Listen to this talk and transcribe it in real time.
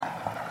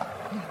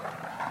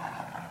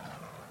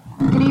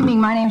Good evening.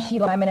 My name's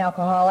Sheila. I'm an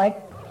alcoholic.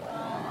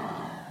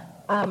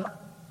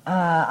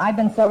 I've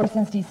been sober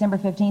since December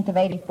 15th of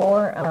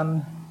 84,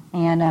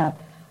 and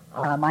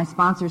my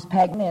sponsor's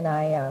Peg, and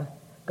I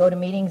go to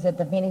meetings at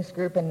the Phoenix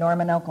Group in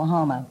Norman,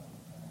 Oklahoma.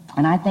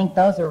 And I think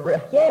those are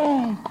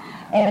yay!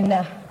 And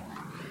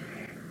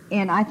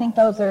I think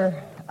those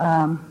are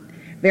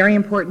very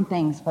important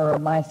things for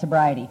my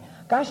sobriety.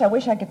 Gosh, I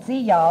wish I could see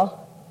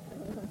y'all.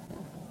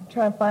 I'm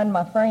trying to find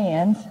my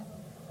friends.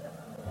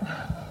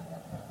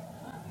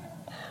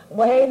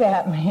 Wave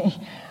at me.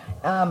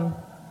 I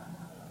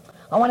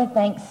want to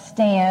thank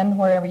Stan,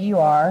 wherever you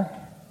are,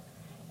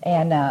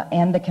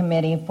 and the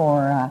committee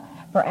for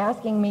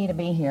asking me to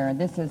be here.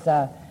 This is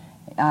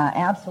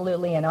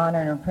absolutely an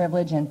honor and a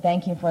privilege, and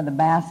thank you for the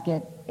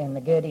basket and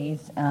the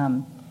goodies.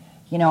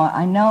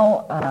 I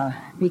know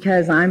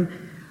because I'm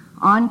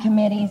on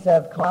committees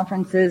of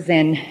conferences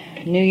and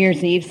New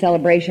Year's Eve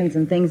celebrations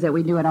and things that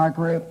we do at our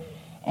group,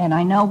 and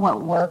I know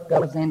what work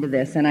goes into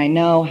this, and I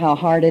know how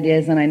hard it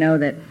is, and I know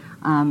that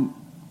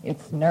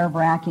it's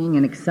nerve-wracking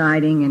and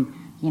exciting, and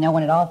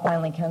when it all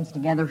finally comes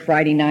together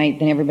Friday night,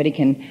 then everybody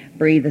can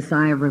breathe a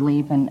sigh of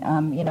relief. And,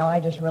 I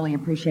just really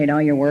appreciate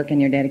all your work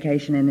and your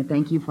dedication, and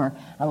thank you for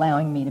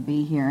allowing me to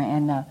be here.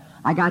 And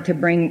I got to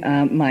bring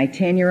my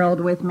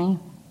 10-year-old with me.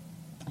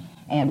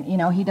 And,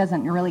 he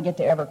doesn't really get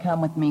to ever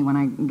come with me when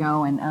I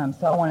go. And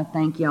so I want to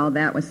thank you all.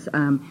 That was,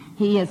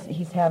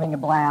 he's having a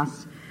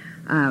blast.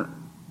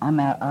 I'm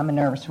a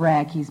nervous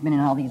wreck. He's been in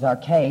all these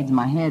arcades.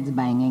 My head's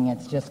banging.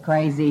 It's just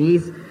crazy.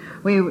 He's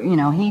on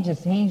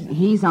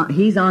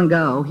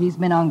go. He's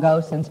been on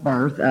go since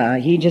birth.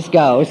 He just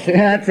goes.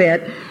 That's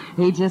it.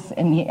 I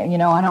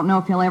don't know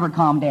if he'll ever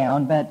calm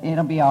down, but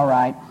it'll be all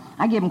right.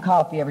 I give him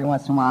coffee every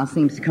once in a while. It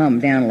seems to calm him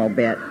down a little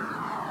bit.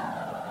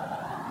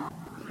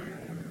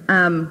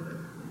 I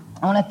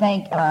want to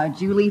thank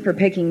Julie for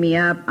picking me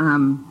up.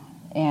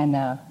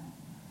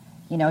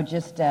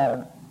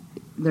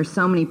 There's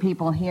so many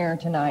people here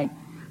tonight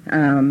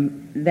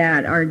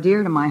that are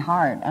dear to my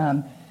heart.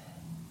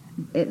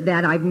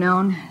 That I've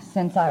known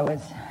since I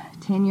was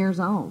 10 years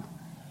old.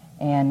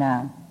 And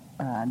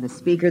the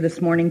speaker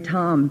this morning,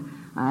 Tom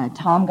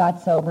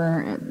got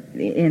sober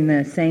in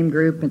the same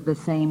group at the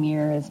same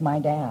year as my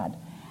dad.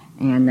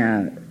 And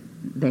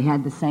they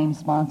had the same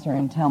sponsor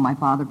until my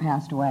father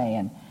passed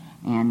away.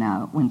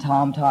 And when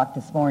Tom talked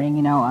this morning,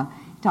 he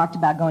talked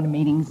about going to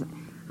meetings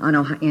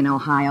in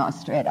Ohio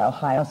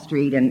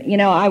Street. And,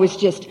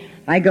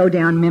 I go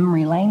down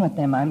memory lane with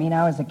them. I mean,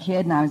 I was a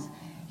kid, and I was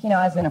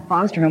in a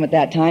foster home at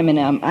that time, and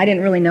I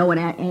didn't really know what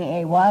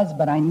AA was,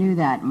 but I knew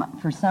that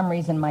for some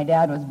reason my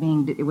dad was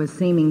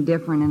seeming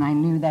different, and I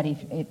knew that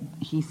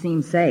he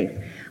seemed safe.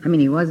 I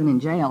mean, he wasn't in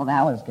jail.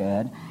 That was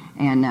good.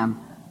 And, and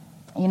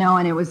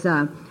it was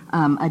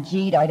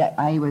Ajit.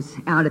 I was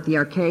out at the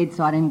arcade,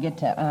 so I didn't get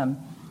to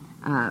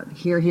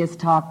hear his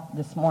talk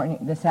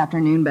this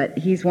afternoon, but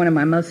he's one of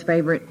my most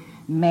favorite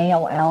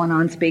male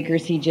Al-Anon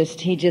speakers.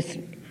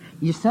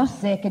 You're so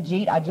sick,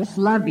 Ajit. I just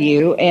love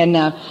you, and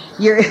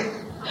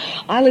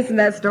I listened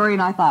to that story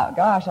and I thought,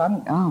 gosh,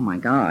 oh my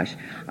gosh,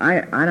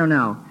 I don't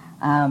know.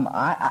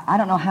 I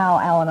don't know how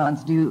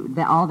Al-Anons do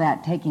all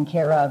that taking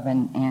care of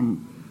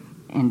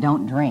and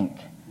don't drink.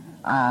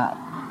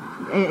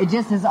 It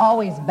just has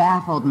always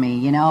baffled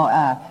me, Now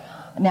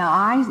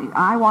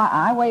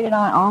I waited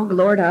on, oh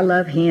Lord, I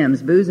love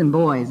hymns, booze and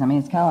boys. I mean,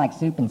 it's kind of like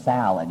soup and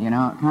salad, It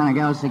kind of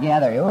goes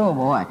together. Oh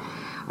boy.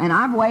 And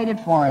I've waited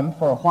for him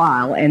for a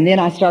while, and then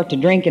I start to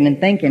drinking and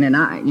thinking, and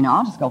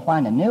I'll just go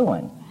find a new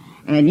one.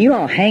 And you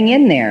all hang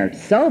in there,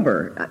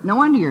 sober. No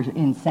wonder you're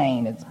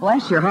insane. It's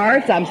bless your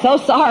hearts. I'm so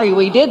sorry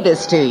we did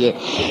this to you.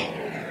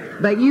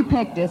 But you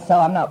picked us, so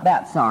I'm not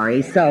that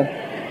sorry. So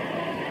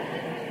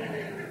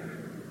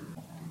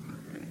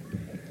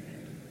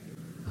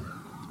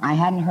I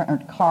hadn't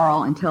heard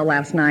Carl until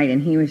last night,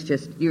 and you're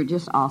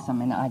just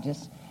awesome. And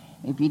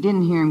if you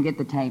didn't hear him, get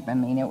the tape. I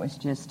mean, he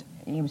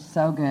was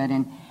so good.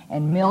 And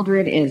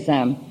Mildred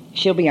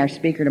she'll be our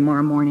speaker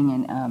tomorrow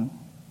morning,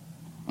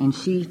 and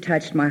she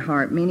touched my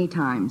heart many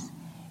times.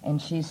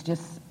 And she's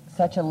just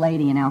such a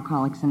lady in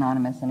Alcoholics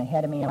Anonymous and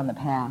ahead of me on the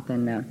path.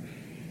 And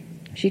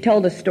she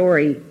told a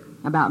story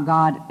about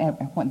God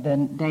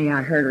the day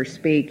I heard her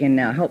speak, and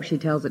I hope she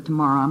tells it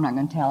tomorrow. I'm not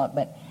going to tell it,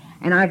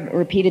 and I've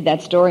repeated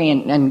that story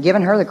and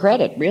given her the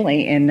credit,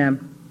 really, and I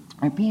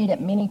repeated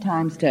it many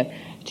times to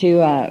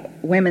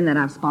women that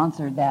I've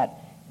sponsored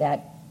that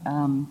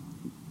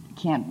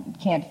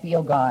can't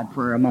feel God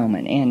for a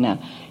moment. And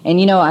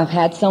I've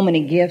had so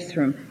many gifts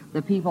from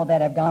the people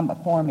that have gone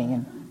before me,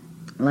 and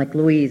like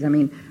Louise. I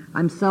mean,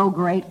 I'm so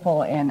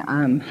grateful and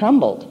I'm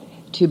humbled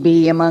to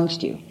be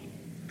amongst you,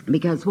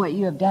 because what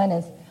you have done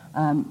is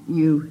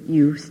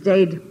you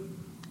stayed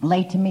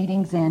late to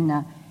meetings,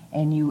 and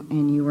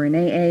you were in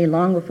AA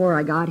long before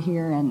I got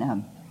here,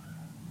 and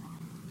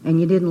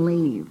you didn't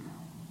leave,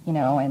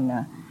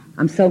 and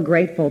I'm so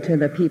grateful to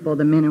the people,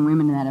 the men and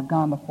women that have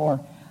gone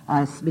before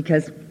us,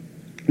 because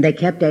they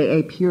kept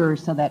AA pure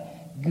so that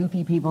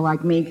goofy people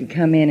like me could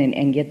come in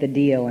and get the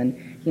deal. And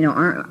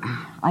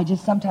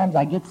sometimes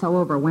I get so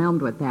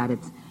overwhelmed with that.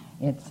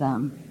 It's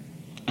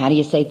How do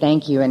you say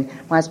thank you? And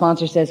my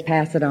sponsor says,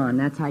 pass it on.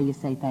 That's how you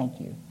say thank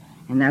you.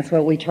 And that's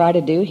what we try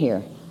to do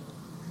here.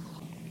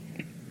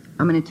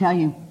 I'm going to tell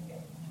you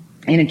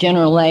in a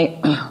general way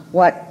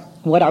what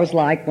I was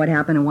like, what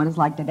happened, and what it's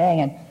like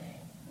today.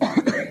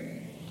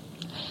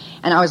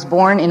 And I was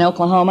born in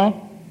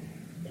Oklahoma.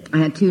 I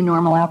had two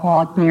normal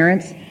alcoholic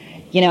parents.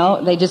 You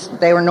know,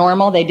 they were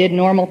normal. They did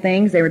normal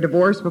things. They were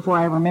divorced before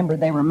I remembered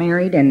they were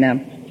married. And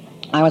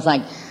I was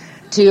like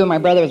 2, and my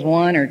brother was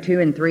 1 or 2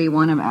 and 3.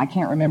 One of them, I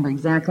can't remember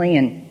exactly.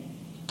 And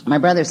my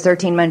brother's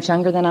 13 months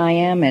younger than I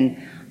am. And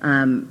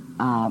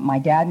my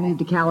dad moved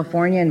to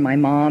California, and my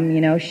mom,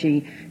 you know,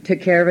 she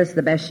took care of us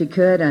the best she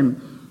could.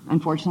 And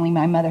unfortunately,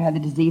 my mother had the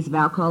disease of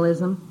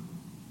alcoholism.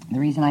 The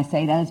reason I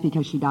say that is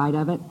because she died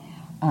of it.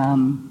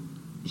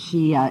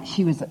 She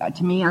was,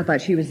 to me, I thought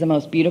she was the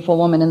most beautiful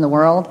woman in the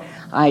world.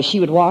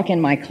 She would walk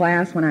in my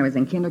class when I was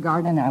in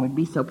kindergarten, and I would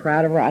be so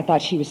proud of her. I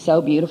thought she was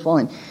so beautiful,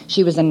 and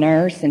she was a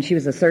nurse, and she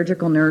was a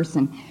surgical nurse,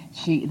 and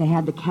they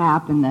had the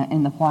cap and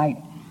the white,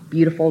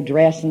 beautiful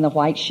dress and the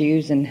white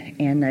shoes,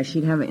 and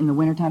she'd have, in the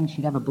wintertime,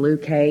 she'd have a blue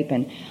cape,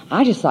 and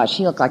I just thought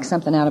she looked like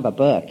something out of a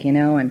book, you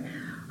know, and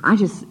I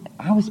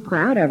was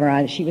proud of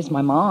her. She was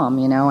my mom,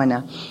 you know,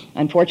 and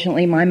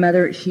unfortunately my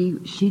mother,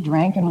 she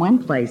drank and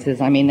went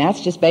places. I mean,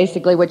 that's just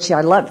basically what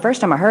I loved.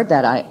 First time I heard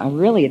that, I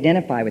really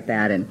identify with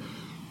that. And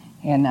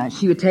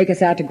she would take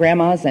us out to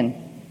Grandma's, and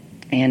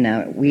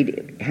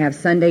we'd have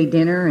Sunday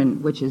dinner,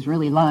 and which is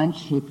really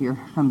lunch if you're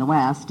from the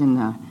West, and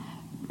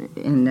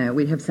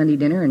we'd have Sunday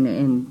dinner,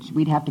 and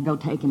we'd have to go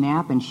take a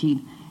nap, and she'd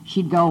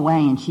go away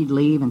and she'd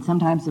leave, and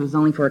sometimes it was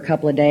only for a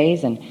couple of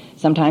days, and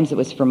sometimes it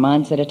was for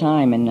months at a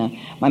time. And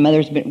my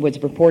mother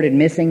was reported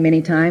missing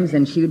many times,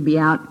 and she would be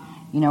out,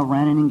 you know,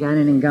 running and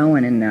gunning and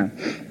going, and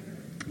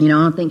you know,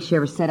 I don't think she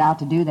ever set out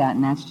to do that,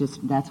 and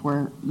that's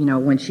where, you know,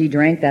 when she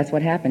drank, that's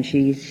what happened.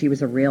 She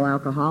was a real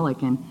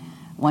alcoholic. And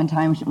one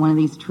time, one of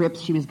these trips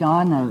she was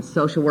gone, the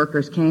social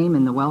workers came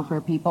and the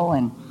welfare people,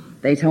 and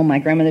they told my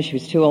grandmother she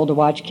was too old to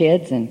watch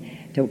kids and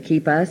to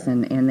keep us,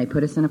 and they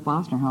put us in a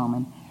foster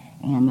home.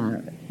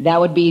 And that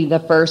would be the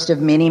first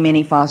of many,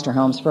 many foster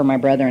homes for my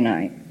brother and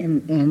I.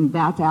 And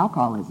that's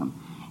alcoholism.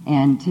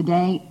 And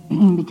today,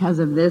 because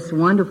of this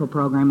wonderful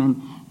program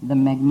and the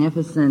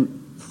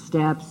magnificent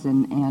steps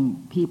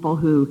and people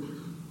who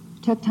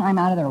took time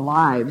out of their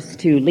lives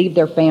to leave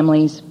their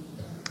families,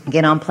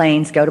 get on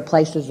planes, go to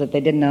places that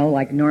they didn't know,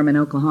 like Norman,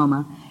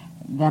 Oklahoma,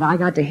 that I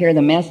got to hear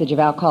the message of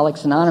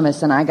Alcoholics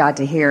Anonymous, and I got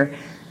to hear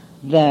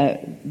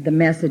the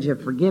message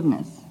of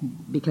forgiveness,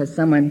 because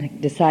someone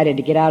decided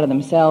to get out of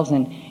themselves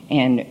and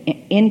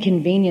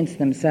inconvenience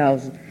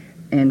themselves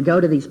and go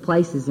to these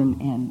places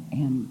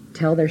and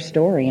tell their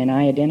story, and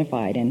I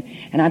identified.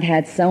 And I've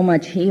had so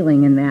much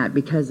healing in that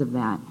because of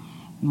that.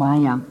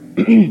 My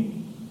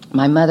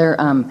my mother,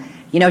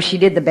 you know, she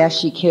did the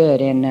best she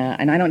could, and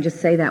I don't just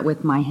say that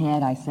with my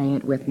head, I say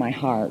it with my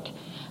heart.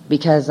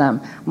 Because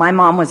my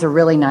mom was a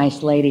really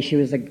nice lady. She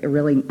was a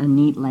really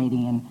neat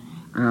lady,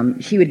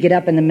 and she would get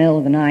up in the middle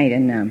of the night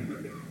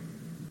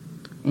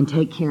and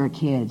take care of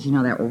kids, you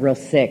know, that were real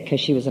sick, because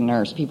she was a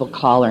nurse. People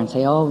call her and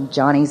say, "Oh,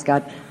 Johnny's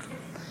got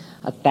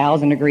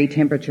 1,000-degree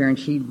temperature," and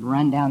she'd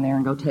run down there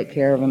and go take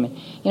care of him. And,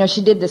 you know,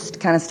 she did this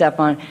kind of stuff.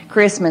 On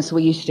Christmas,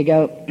 we used to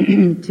go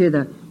to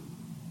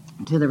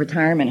the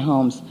retirement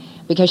homes,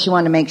 because she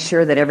wanted to make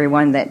sure that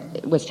everyone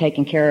that was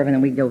taken care of, and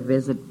then we'd go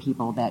visit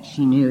people that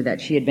she knew,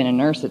 that she had been a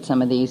nurse at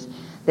some of these,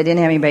 they didn't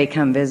have anybody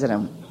come visit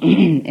them,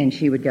 and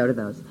she would go to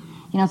those.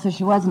 You know, so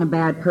she wasn't a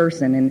bad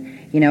person,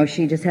 and, you know,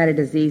 she just had a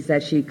disease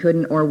that she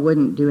couldn't or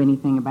wouldn't do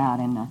anything about.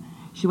 And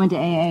she went to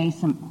AA.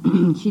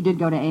 She did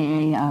go to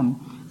AA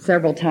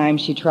several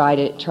times. She tried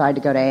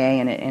to go to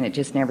AA, and it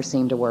just never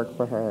seemed to work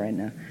for her.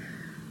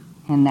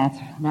 And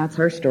that's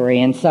her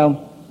story. And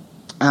so,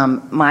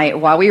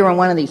 while we were in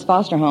one of these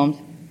foster homes,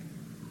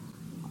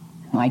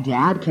 my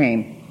dad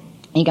came.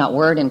 He got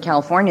word in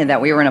California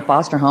that we were in a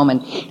foster home,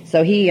 and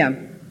so he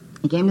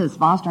came to this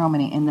foster home,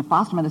 and the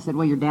foster mother said,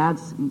 "Well, your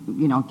dad's,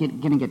 you know,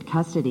 going to get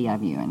custody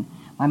of you." And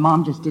my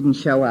mom just didn't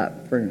show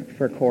up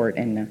for court.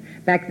 And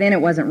back then,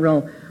 it wasn't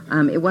real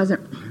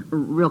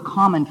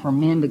common for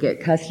men to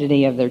get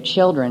custody of their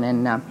children.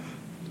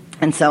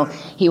 And so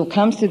he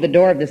comes through the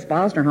door of this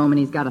foster home, and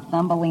he's got a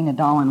Thumbelina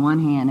doll in one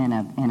hand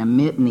and a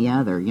mitt in the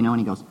other, you know, and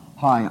he goes,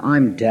 "Hi,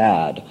 I'm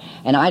Dad."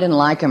 And I didn't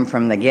like him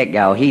from the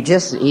get-go. He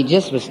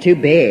just was too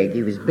big.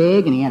 He was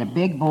big, and he had a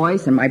big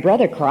voice, and my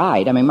brother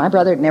cried. I mean, my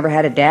brother had never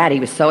had a dad. He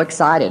was so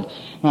excited.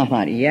 And I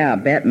thought, yeah,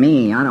 bet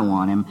me, I don't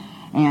want him.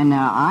 And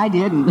I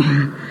didn't.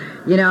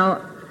 You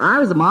know, I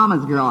was a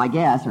mama's girl, I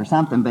guess, or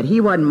something, but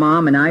he wasn't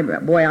mom, and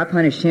I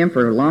punished him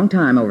for a long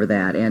time over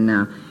that.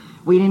 And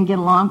we didn't get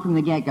along from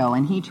the get-go,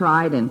 and he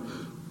tried, and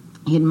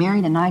he had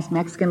married a nice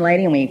Mexican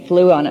lady, and we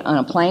flew on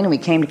a plane, and we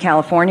came to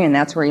California, and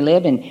that's where he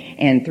lived,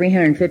 and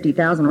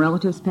 350,000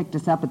 relatives picked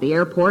us up at the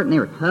airport, and they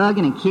were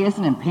hugging and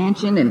kissing and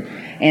pinching,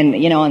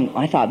 and you know, and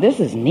I thought,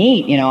 this is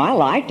neat, you know, I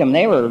liked them,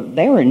 they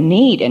were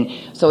neat. And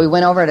so we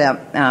went over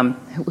to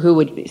who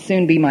would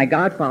soon be my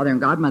godfather and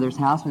godmother's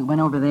house. We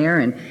went over there,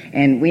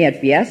 and we had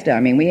fiesta. I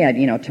mean, we had,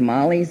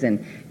 tamales,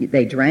 and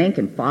they drank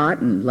and fought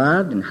and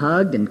loved and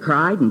hugged and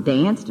cried and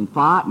danced and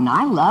fought, and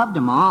I loved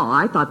them all.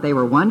 I thought they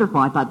were wonderful.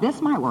 I thought,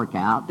 this might work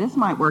out. This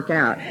might work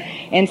out.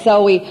 And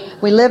so we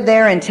lived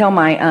there until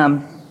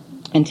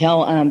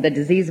the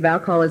disease of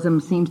alcoholism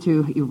seemed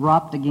to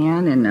erupt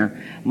again.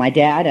 And my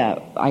dad,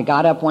 I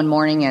got up one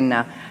morning, and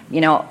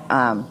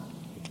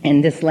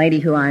and this lady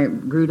who I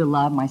grew to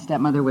love, my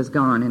stepmother, was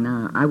gone, and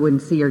I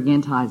wouldn't see her again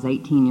until I was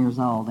 18 years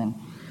old. And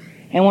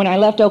when I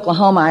left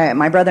Oklahoma,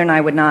 my brother and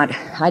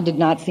I did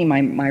not see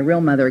my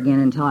real mother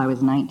again until I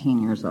was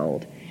 19 years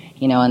old,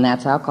 and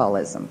that's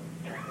alcoholism.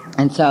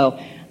 And so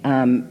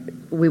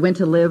we went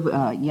to live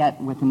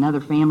yet with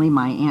another family,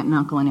 my aunt and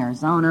uncle in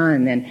Arizona,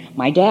 and then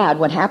my dad,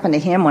 what happened to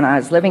him when I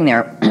was living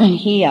there, when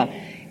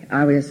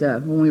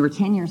we were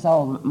 10 years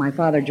old, my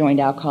father joined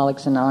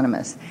Alcoholics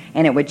Anonymous,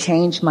 and it would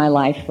change my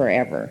life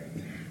forever.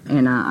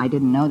 And I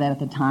didn't know that at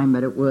the time,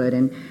 but it would.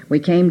 And we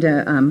came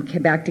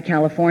back to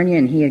California,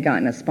 and he had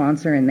gotten a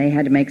sponsor, and they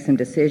had to make some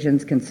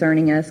decisions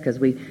concerning us because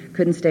we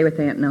couldn't stay with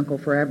aunt and uncle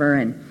forever,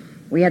 and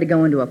we had to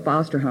go into a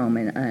foster home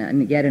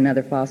and yet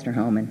another foster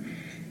home.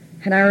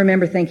 And I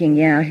remember thinking,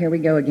 yeah, here we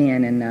go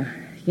again. And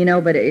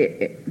but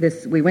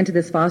we went to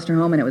this foster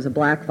home, and it was a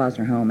black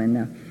foster home,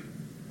 and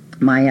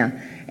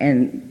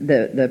and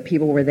the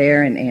people were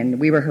there, and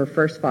we were her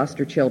first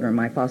foster children,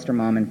 my foster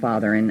mom and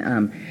father,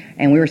 and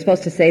we were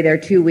supposed to stay there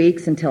 2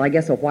 weeks until I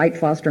guess a white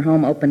foster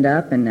home opened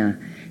up, and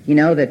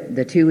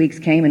the 2 weeks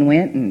came and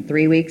went, and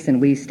 3 weeks,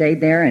 and we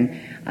stayed there,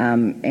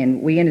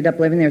 and we ended up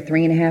living there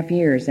 3.5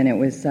 years, and it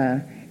was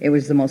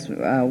the most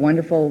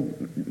wonderful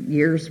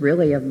years,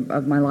 really,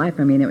 of my life.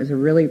 I mean, it was a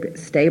really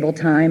stable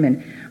time,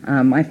 and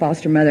my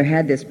foster mother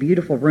had this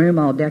beautiful room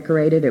all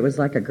decorated. It was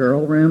like a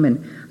girl room,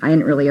 and I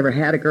hadn't really ever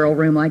had a girl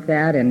room like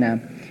that,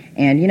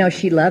 and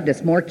she loved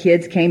us. More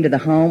kids came to the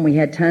home. We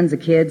had tons of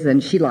kids,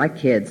 and she liked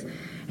kids.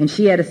 And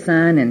she had a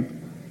son,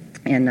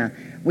 and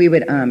we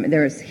would,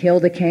 there was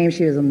Hilda came.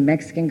 She was a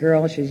Mexican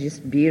girl. She was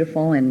just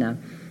beautiful, and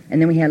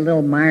then we had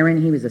little Myron.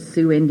 He was a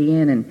Sioux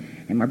Indian, and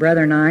my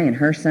brother and I and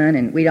her son,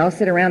 and we'd all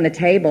sit around the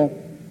table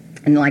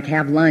and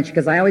have lunch,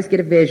 because I always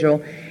get a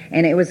visual,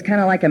 and it was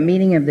kind of like a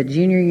meeting of the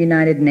Junior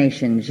United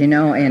Nations,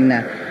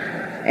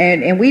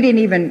 and we didn't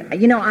even, I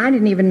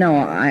didn't even know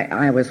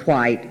I was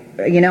white.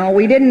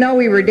 We didn't know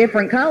we were a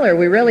different color.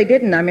 We really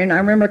didn't. I mean, I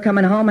remember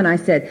coming home and I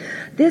said,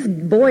 this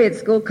boy at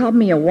school called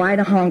me a white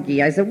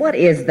honky. I said, what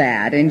is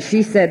that? And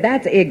she said,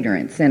 that's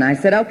ignorance. And I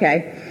said,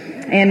 okay.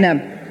 And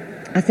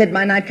I said,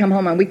 and I'd come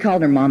home, and we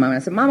called her Mama, and I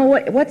said, Mama,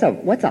 what's a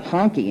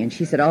honky? And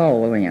she said,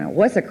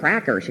 what's a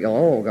cracker? She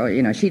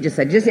go, she just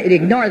said, just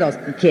ignore those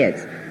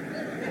kids.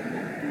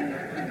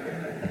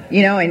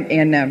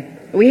 And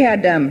we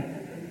had, and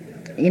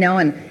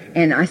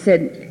I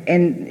said,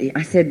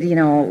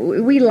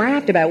 we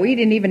laughed about it. We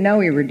didn't even know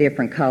we were a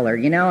different color,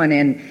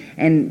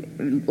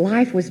 and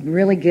life was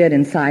really good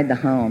inside the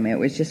home. It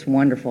was just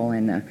wonderful,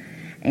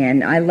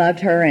 and I loved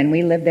her, and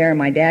we lived there, and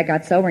my dad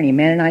got sober, and he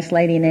met a nice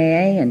lady in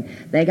AA, and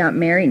they got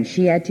married, and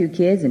she had 2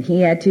 kids, and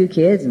he had 2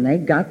 kids, and they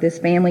got this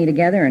family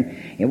together, and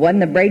it wasn't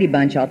the Brady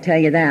Bunch, I'll tell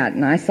you that.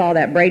 And I saw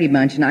that Brady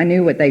Bunch, and I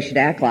knew what they should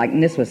act like,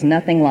 and this was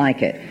nothing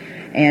like it.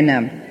 And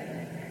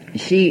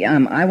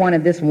I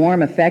wanted this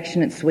warm,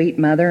 affectionate, sweet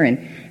mother,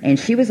 and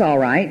she was all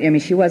right. I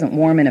mean, she wasn't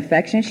warm and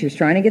affectionate. She was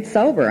trying to get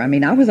sober. I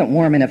mean, I wasn't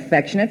warm and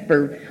affectionate I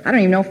don't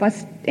even know if I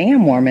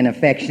am warm and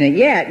affectionate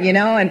yet,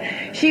 and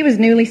she was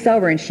newly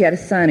sober, and she had a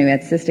son who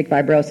had cystic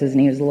fibrosis,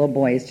 and he was a little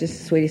boy. He's just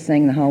the sweetest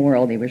thing in the whole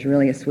world. He was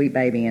really a sweet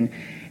baby, and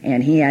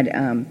he had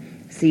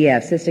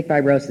CF, cystic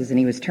fibrosis, and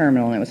he was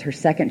terminal, and it was her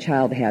second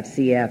child to have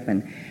CF,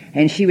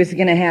 and she was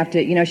going to have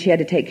to, she had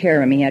to take care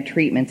of him. He had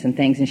treatments and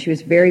things, and she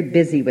was very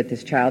busy with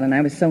this child, and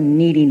I was so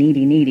needy.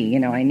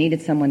 I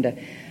needed someone to,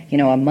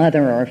 a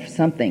mother or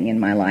something in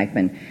my life,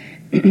 and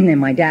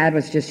my dad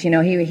was just,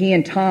 he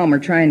and Tom were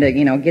trying to,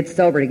 get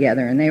sober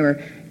together, and they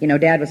were,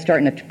 Dad was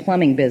starting a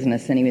plumbing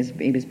business, and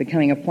he was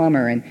becoming a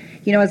plumber, and,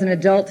 as an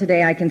adult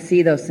today, I can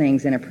see those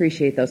things and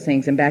appreciate those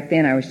things, and back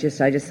then I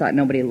just thought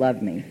nobody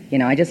loved me,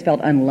 I just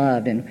felt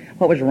unloved, and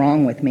what was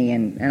wrong with me,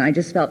 and I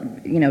just felt,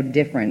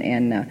 different,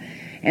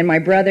 and my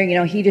brother,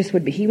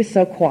 he was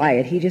so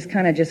quiet, he just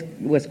kind of just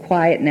was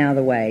quiet and out of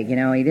the way, he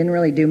didn't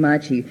really do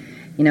much, we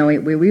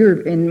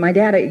were, and my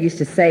dad used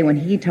to say when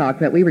he talked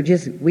that we were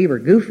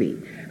goofy.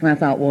 And I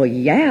thought, well,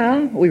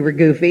 yeah, we were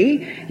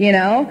goofy,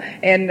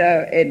 and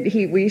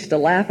we used to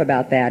laugh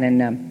about that.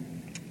 And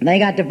they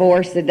got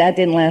divorced. That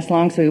didn't last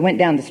long, so we went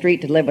down the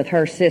street to live with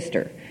her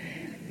sister.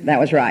 That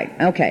was right.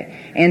 Okay.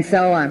 And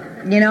so,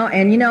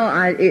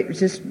 it was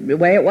just the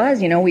way it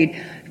was.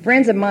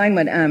 Friends of mine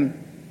would,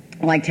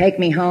 take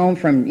me home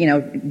from,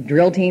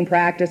 drill team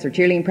practice or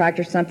cheerleading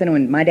practice or something.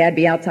 When my dad'd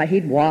be outside,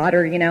 he'd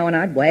water, and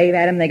I'd wave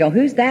at him. They go,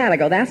 who's that? I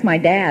go, that's my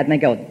dad. And they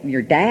go,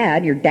 your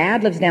dad? Your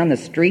dad lives down the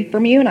street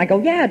from you? And I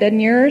go, yeah, doesn't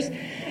yours?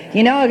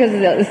 because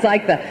it's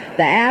like the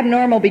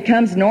abnormal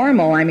becomes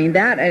normal. I mean,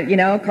 that,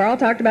 Carl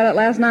talked about it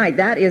last night.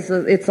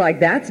 It's like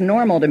that's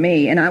normal to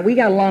me. And we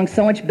got along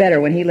so much better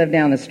when he lived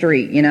down the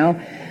street,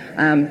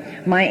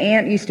 My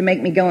aunt used to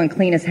make me go and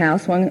clean his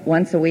house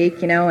once a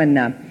week,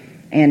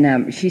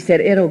 and she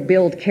said it'll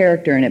build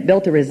character, and it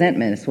built a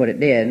resentment, is what it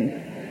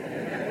did.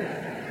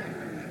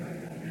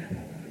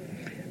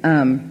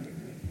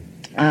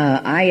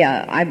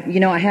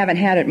 I haven't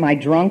had my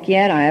drunk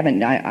yet. I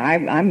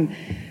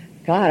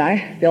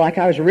feel like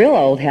I was real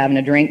old having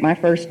a drink. My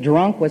first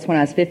drunk was when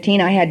I was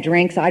 15. I had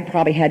drinks. I'd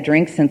probably had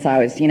drinks since I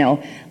was,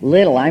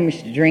 little. I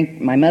used to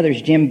drink my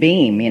mother's Jim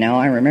Beam,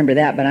 I remember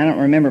that, but I don't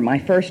remember. My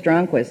first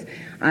drunk was,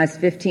 I was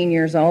 15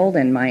 years old,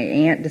 and my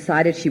aunt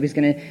decided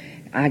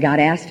I got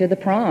asked to the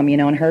prom,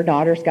 and her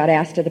daughters got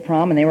asked to the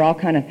prom, and they were all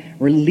kind of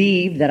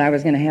relieved that I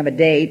was going to have a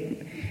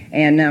date.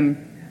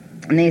 And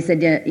he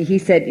said,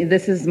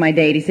 this is my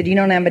date. He said, you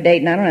don't have a date,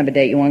 and I don't have a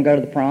date. You want to go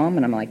to the prom?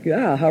 And I'm like,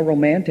 yeah, how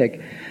romantic.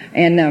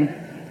 And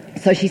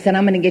so she said,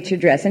 I'm going to get you a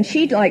dress. And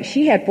she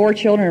had 4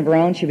 children of her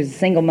own. She was a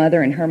single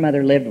mother, and her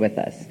mother lived with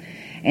us.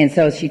 And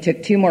so she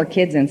took 2 more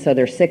kids in, so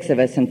there's 6 of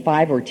us, and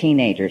 5 were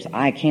teenagers.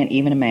 I can't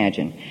even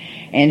imagine.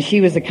 And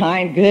she was a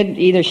kind, good,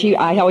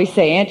 I always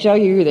say, Aunt Jo,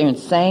 you're either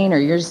insane or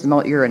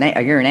you're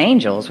an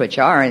angel, is what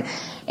you are.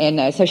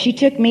 And so she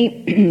took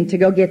me to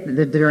go get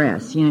the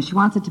dress. She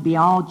wants it to be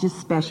all just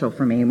special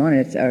for me.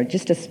 It's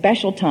just a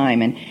special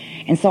time.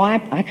 And so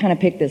I kind of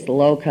picked this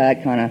low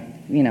cut, kind of,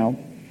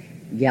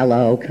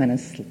 yellow kind of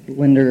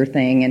slender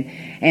thing.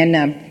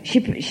 And she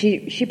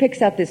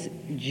picks out this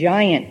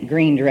giant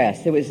green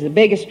dress. It was the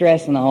biggest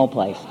dress in the whole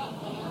place.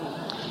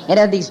 It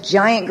had these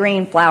giant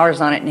green flowers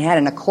on it, and it had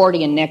an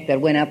accordion neck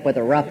that went up with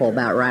a ruffle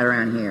about right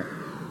around here.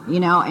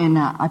 And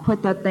I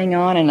put that thing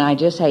on, and I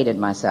just hated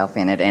myself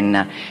in it.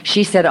 And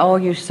she said, oh,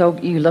 you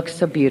look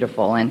so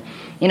beautiful. And,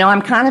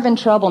 I'm kind of in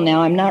trouble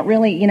now. I'm not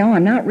really in a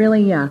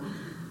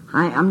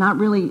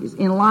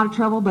lot of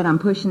trouble, but I'm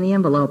pushing the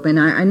envelope. And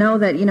I know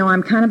that,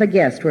 I'm kind of a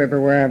guest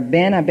where I've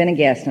been a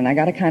guest. And I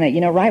got to kind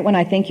of, right when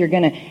I think you're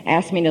going to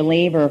ask me to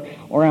leave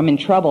or I'm in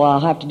trouble,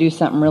 I'll have to do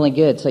something really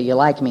good so you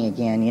like me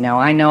again.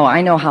 I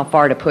know how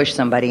far to push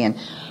somebody. And,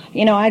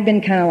 I'd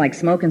been kind of like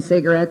smoking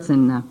cigarettes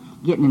and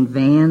getting in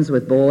vans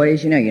with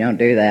boys. You don't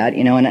do that,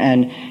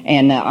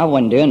 and I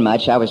wasn't doing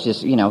much. I was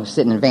just,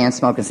 sitting in vans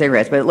smoking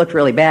cigarettes, but it looked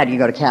really bad. You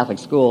go to Catholic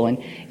school, and,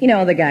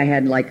 the guy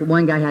had,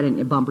 one guy had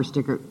a bumper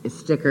sticker,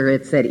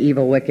 it said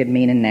evil, wicked,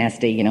 mean, and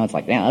nasty. It's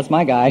like, yeah, that's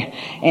my guy,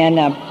 and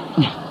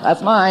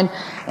that's mine.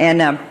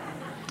 And,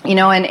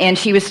 and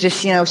she was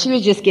just, she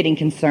was just getting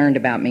concerned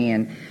about me,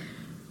 and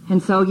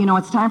so,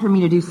 it's time for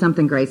me to do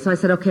something great. So I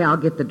said, okay, I'll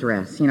get the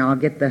dress. I'll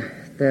get the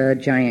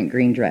giant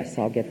green dress.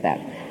 I'll get that.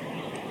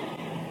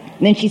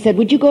 And then she said,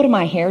 would you go to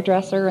my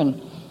hairdresser?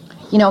 And,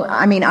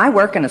 I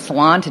work in a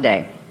salon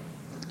today.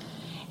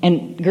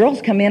 And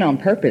girls come in on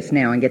purpose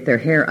now and get their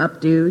hair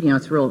updo.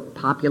 It's real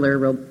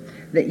popular.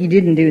 That you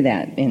didn't do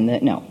that in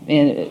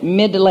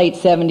mid to late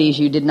 70s,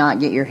 you did not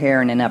get your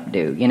hair in an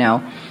updo,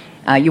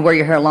 You wore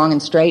your hair long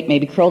and straight,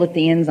 maybe curled at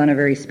the ends on a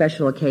very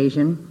special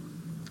occasion.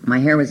 My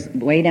hair was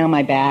way down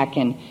my back,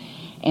 and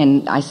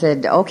I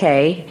said,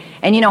 okay.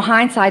 And,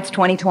 hindsight's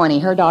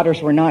 20/20. Her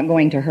daughters were not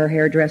going to her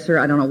hairdresser.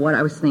 I don't know what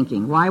I was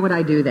thinking. Why would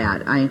I do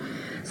that?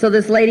 So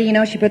this lady,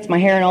 she puts my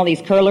hair in all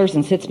these curlers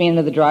and sits me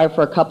into the dryer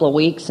for a couple of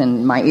weeks,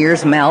 and my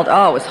ears melt.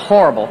 Oh, it was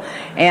horrible.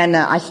 And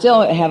I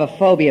still have a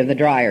phobia of the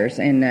dryers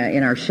in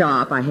our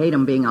shop. I hate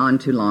them being on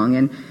too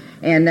long.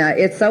 And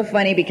it's so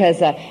funny because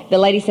the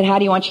lady said, how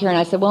do you want your hair?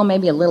 And I said, well,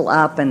 maybe a little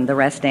up and the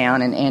rest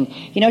down. And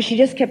she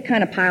just kept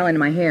kind of piling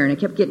my hair, and it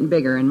kept getting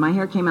bigger, and my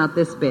hair came out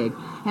this big.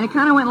 And it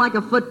kind of went like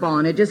a football,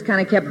 and it just kind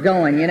of kept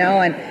going,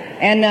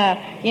 And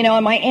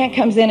my aunt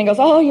comes in and goes,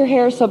 oh, your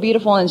hair is so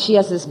beautiful, and she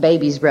has this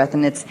baby's breath,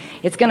 and it's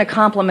going to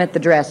complement the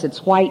dress.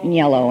 It's white and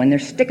yellow, and they're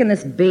sticking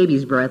this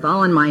baby's breath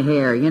all in my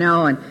hair,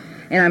 And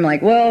I'm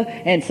like, well,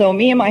 and so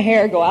me and my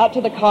hair go out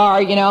to the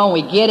car, and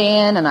we get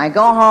in, and I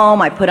go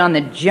home, I put on the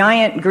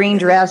giant green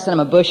dress, and I'm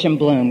a bush and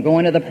bloom,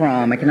 going to the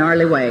prom. I can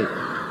hardly wait,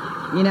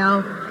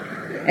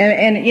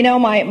 And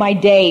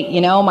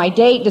my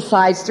date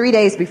decides 3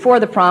 days before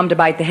the prom to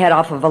bite the head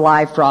off of a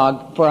live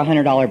frog for a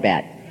 $100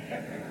 bet.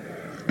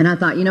 And I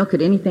thought,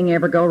 could anything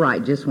ever go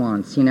right just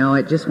once,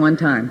 at just one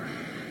time?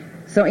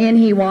 So in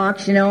he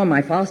walks, and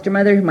my foster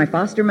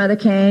mother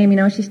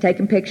came, she's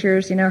taking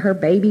pictures, her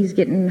baby's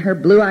getting, her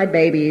blue-eyed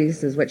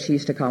babies is what she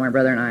used to call my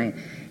brother and I.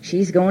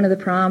 She's going to the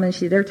prom, and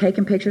they're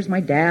taking pictures. My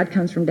dad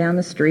comes from down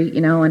the street,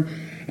 and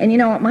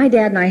my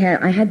dad and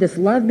I had this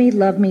love me,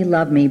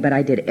 but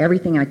I did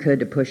everything I could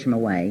to push him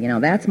away.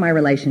 That's my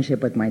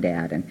relationship with my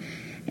dad.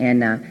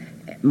 And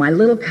my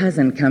little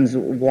cousin comes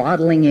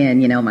waddling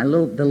in,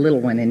 the little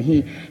one, and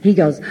he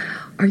goes,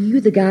 are you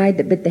the guy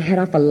that bit the head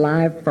off a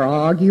live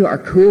frog? You are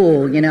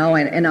cool,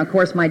 and of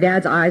course my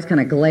dad's eyes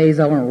kind of glaze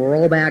over and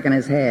roll back in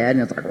his head,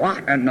 and it's like,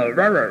 what? And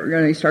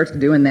he starts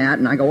doing that,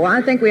 and I go, well,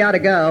 I think we ought to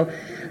go.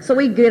 So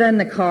we get in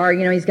the car,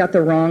 he's got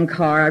the wrong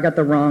car, I've got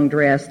the wrong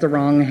dress, the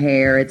wrong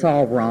hair, it's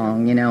all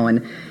wrong,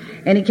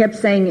 And he kept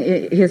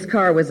saying his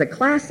car was a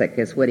classic,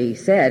 is what he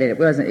said. It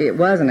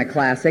wasn't a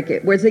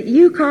classic. Was it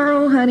you,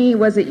 Carl, honey?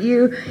 Was it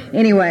you?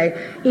 Anyway,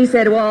 he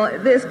said, well,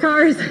 this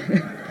car is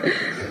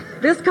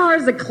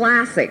a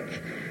classic.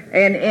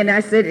 And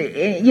I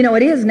said, you know,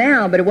 it is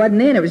now, but it wasn't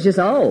then. It was just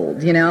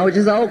old, you know. It was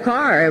just an old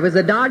car. It was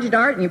a Dodge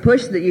Dart, and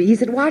he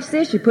said, watch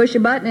this. You push a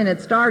button, and it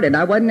started.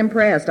 I wasn't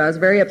impressed. I was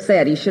very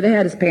upset. He should have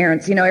had his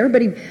parents. You know,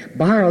 everybody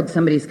borrowed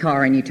somebody's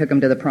car, and you took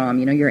them to the prom.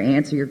 You know, your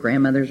aunts or your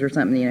grandmothers or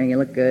something. You know, you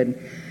look good.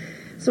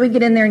 So we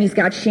get in there, and he's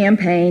got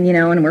champagne, you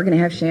know, and we're going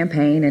to have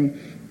champagne,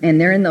 and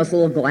they're in those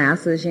little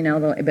glasses, you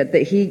know, but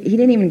he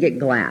didn't even get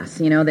glass,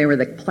 you know. They were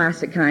the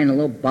plastic kind, the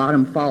little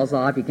bottom falls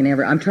off.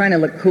 I'm trying to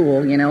look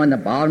cool, you know, and the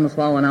bottom's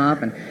falling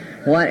off and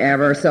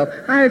whatever. So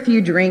I have a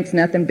few drinks,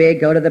 nothing big,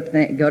 go to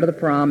the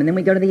prom, and then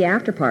we go to the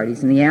after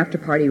parties. And the after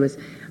party was,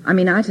 I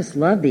mean, I just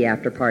loved the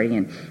after party,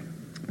 and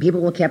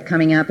people kept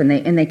coming up, and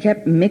they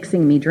kept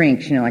mixing me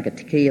drinks, you know, like a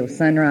tequila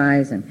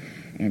sunrise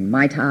and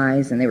Mai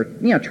Tais, and they were,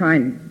 you know,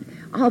 trying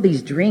all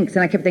these drinks,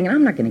 and I kept thinking,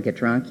 I'm not going to get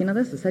drunk. You know,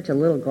 this is such a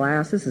little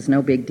glass. This is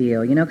no big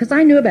deal, you know, because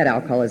I knew about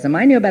alcoholism.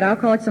 I knew about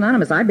Alcoholics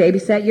Anonymous. I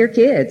babysat your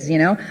kids, you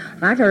know.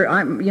 I've heard,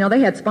 you know,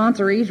 they had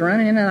sponsorees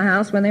running into the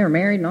house when they were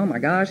married, and oh my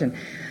gosh, and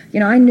you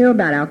know, I knew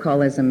about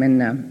alcoholism,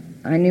 and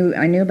I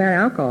knew about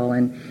alcohol,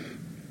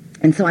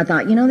 and so I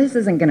thought, you know, this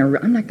isn't going to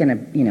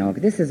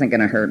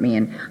hurt me.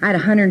 And I had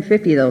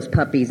 150 of those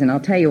puppies, and I'll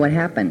tell you what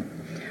happened.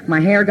 My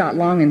hair got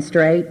long and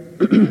straight.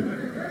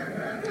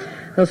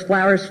 Those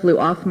flowers flew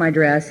off my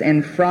dress,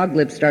 and frog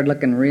lips started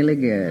looking really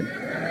good.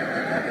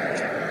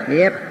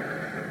 Yep.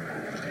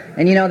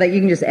 And you know that you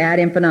can just add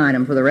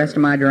infinitum for the rest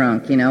of my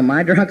drunk. You know,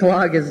 my drunk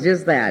log is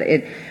just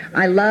that.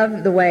 I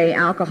love the way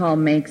alcohol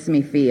makes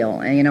me feel.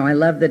 And, you know, I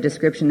love the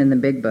description in the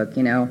big book,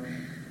 you know,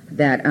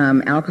 that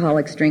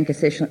alcoholics drink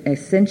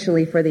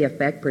essentially for the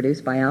effect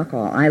produced by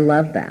alcohol. I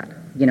love that.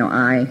 You know,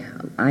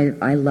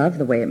 I love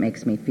the way it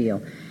makes me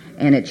feel.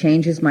 And it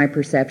changes my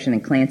perception.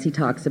 And Clancy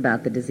talks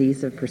about the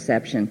disease of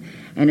perception.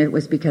 And it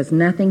was because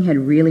nothing had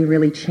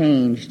really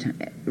changed.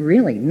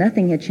 Really,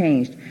 nothing had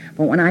changed.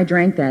 But when I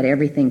drank that,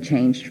 everything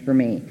changed for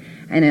me.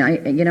 And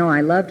I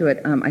loved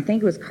what, I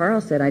think it was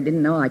Carl said, I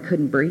didn't know I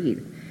couldn't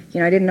breathe. You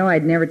know, I didn't know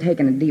I'd never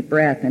taken a deep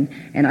breath, and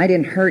I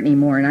didn't hurt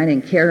anymore, and I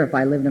didn't care if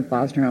I lived in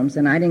foster homes,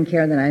 and I didn't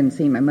care that I hadn't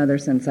seen my mother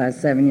since I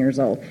was 7 years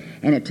old.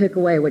 And it took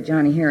away what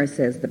Johnny Harris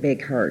says, the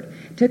big hurt.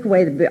 It took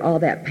away all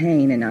that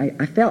pain, and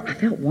I felt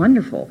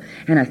wonderful.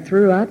 And I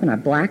threw up, and I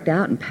blacked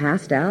out and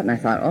passed out, and I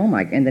thought, oh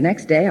my, and the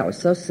next day I was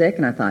so sick,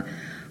 and I thought,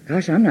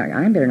 gosh, I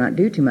better not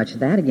do too much of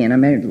that again. I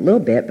made a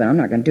little bit, but I'm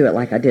not going to do it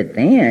like I did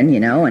then, you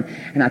know.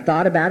 And I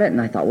thought about it, and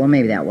I thought, well,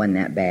 maybe that wasn't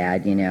that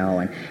bad, you know.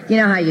 And you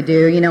know how you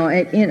do,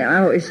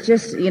 it's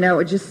just,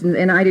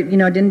 and I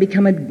didn't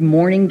become a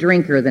morning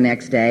drinker the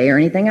next day or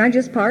anything. I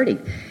just partied,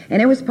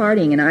 and it was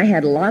partying, and I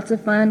had lots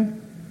of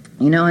fun,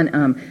 you know.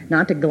 And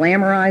not to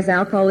glamorize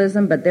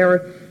alcoholism, but there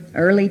were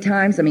early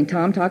times. I mean,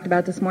 Tom talked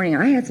about this morning.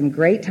 I had some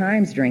great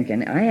times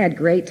drinking. I had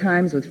great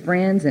times with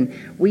friends, and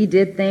we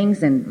did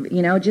things, and,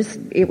 you know,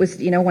 it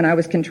was, you know, when I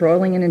was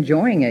controlling and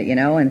enjoying it, you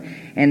know,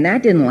 and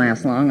that didn't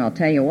last long. I'll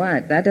tell you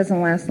what, that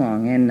doesn't last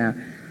long. And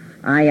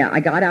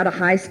I got out of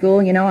high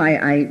school, you know,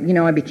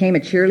 I became a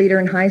cheerleader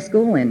in high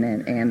school,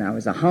 and I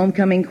was a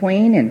homecoming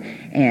queen,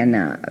 and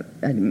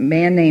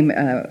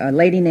a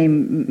lady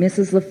named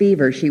Mrs.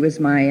 Lefevre, she was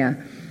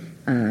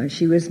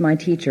my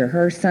teacher.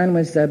 Her son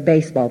was a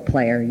baseball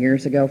player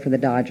years ago for the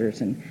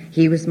Dodgers, and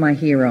he was my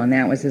hero, and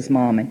that was his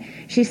mom. And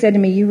she said to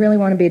me, you really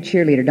want to be a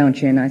cheerleader,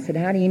 don't you? And I said,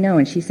 how do you know?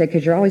 And she said,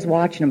 because you're always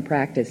watching them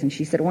practice. And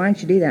she said, why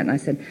don't you do that? And I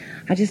said,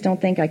 I just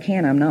don't think I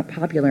can. I'm not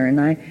popular, and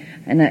I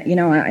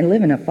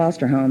live in a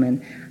foster home,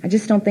 and I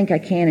just don't think I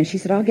can. And she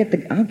said, I'll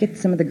get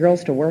some of the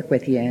girls to work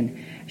with you.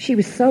 And she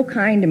was so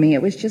kind to me.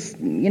 It was just,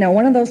 you know,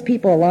 one of those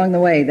people along the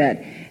way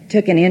that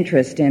took an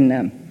interest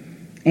in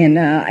and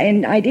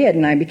I did,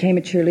 and I became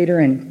a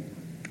cheerleader,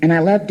 and I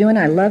loved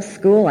I loved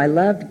school.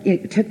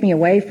 It took me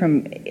away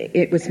from,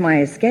 it was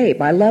my escape.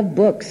 I love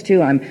books,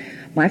 too.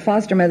 My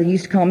foster mother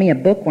used to call me a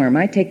bookworm.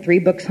 I'd take 3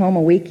 books home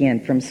a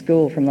weekend from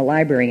school, from the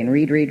library, and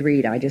read.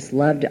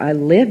 I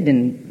lived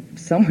in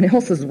someone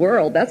else's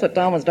world. That's what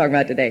Tom was talking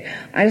about today.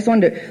 I just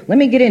wanted to, let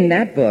me get in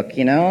that book,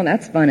 you know,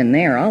 that's fun in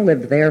there. I'll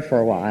live there for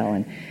a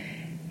while,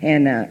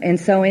 and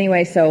so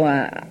anyway,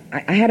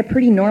 I had a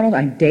pretty normal,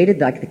 I dated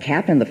like the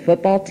captain of the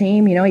football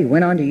team, you know. He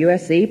went on to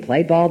USC,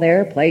 played ball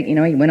there, he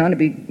went on to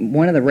be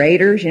one of the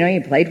Raiders, you know. He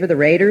played for the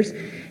Raiders,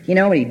 you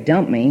know, but he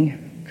dumped me.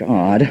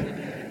 God.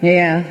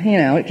 Yeah, you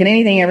know, can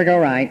anything ever go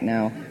right?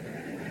 No.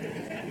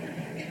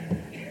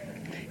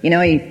 You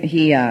know,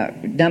 he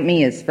dumped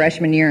me his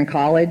freshman year in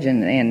college,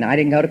 and I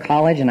didn't go to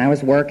college, and I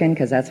was working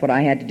because that's what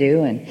I had to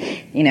do, and,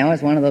 you know, it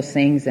was one of those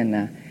things,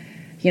 and,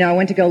 you know, I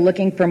went to go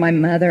looking for my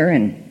mother,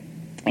 and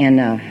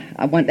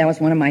that was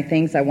one of my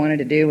things I wanted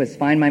to do, was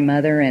find my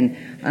mother. And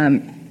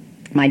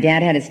my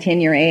dad had his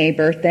 10-year AA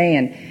birthday,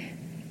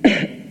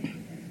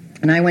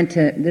 and I went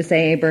to this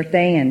AA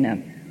birthday,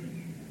 and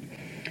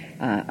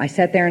I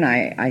sat there and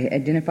I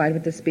identified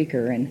with the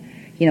speaker. And,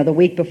 you know, the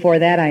week before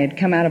that I had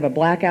come out of a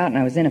blackout, and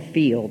I was in a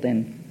field,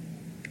 and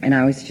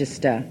I was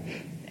just,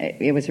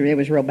 it was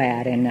real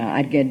bad, and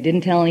I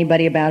didn't tell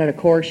anybody about it. Of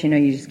course,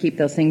 you just keep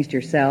those things to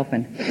yourself.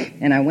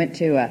 And I went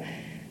to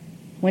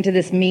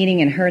this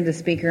meeting and heard the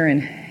speaker,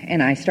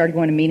 and I started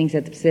going to meetings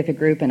at the Pacific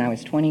Group, and I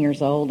was 20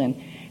 years old, and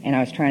I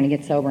was trying to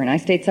get sober, and I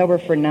stayed sober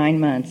for 9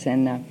 months,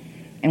 and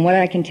what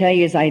I can tell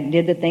you is I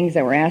did the things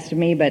that were asked of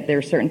me, but there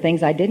are certain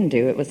things I didn't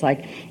do. It was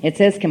like, it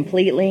says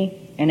completely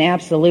and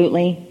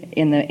absolutely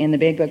in the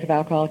big book of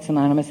Alcoholics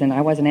Anonymous, and I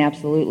wasn't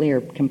absolutely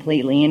or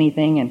completely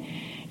anything, and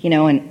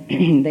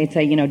and they'd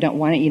say, why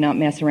don't you not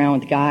mess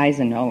around with guys?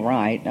 And oh,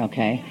 right,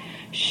 okay,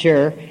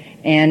 sure,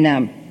 and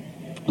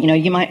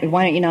why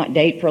don't you not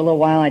date for a little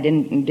while? I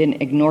didn't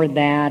ignore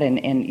that,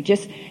 and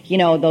just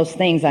those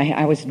things.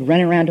 I was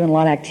running around doing a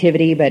lot of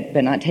activity, but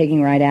not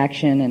taking right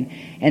action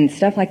and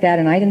stuff like that.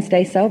 And I didn't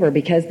stay sober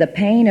because the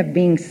pain of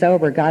being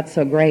sober got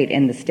so great,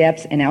 and the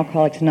steps in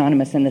Alcoholics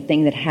Anonymous and the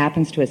thing that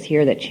happens to us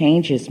here that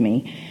changes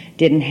me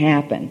didn't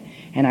happen.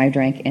 And I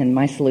drank, and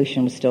my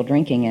solution was still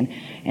drinking.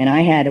 And I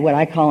had what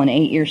I call an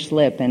 8-year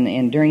slip,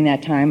 and during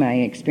that time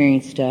I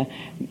experienced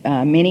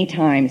many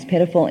times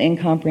pitiful,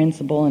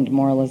 incomprehensible, and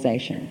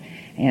demoralization.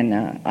 And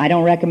I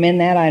don't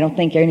recommend that. I don't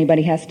think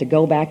anybody has to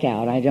go back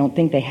out. I don't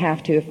think they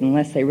have to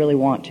unless they really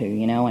want to,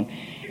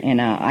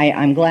 And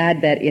I'm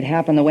glad that it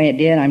happened the way it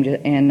did.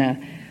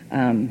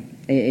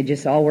 It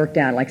just all worked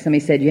out. Like somebody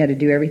said, you had to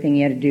do everything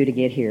you had to do to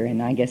get here,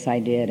 and I guess I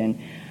did. And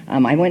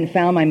I went and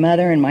found my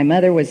mother, and my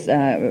mother was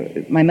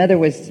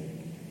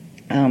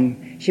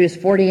she was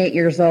 48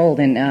 years old,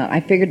 and I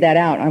figured that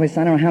out. I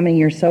don't know how many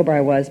years sober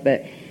I was,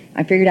 but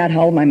I figured out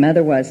how old my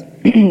mother was.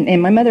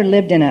 And my mother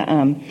lived in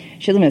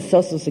she lived in a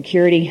Social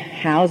Security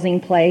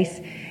housing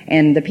place,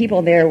 and the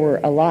people there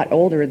were a lot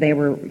older. They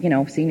were,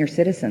 senior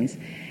citizens,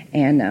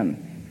 and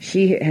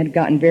she had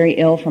gotten very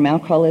ill from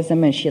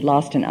alcoholism, and she had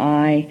lost an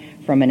eye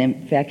from an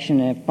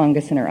infection, a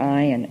fungus in her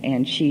eye,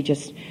 and she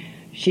just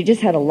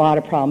had a lot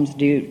of problems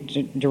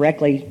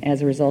directly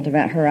as a result of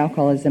her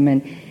alcoholism,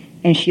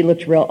 and she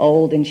looked real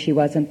old, and she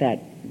wasn't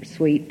that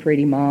sweet,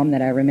 pretty mom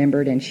that I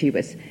remembered, and she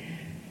was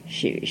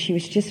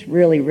just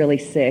really, really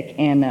sick,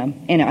 and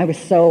I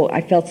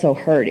felt so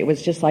hurt. It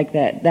was just like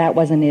that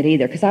wasn't it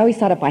either, because I always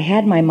thought if I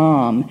had my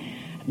mom,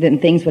 then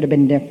things would have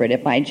been different.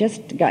 If I had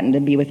just gotten to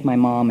be with my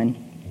mom, and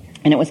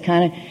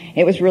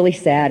it was really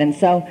sad, and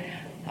so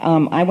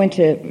I went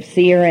to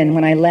see her, and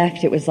when I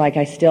left, it was like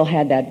I still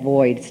had that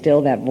void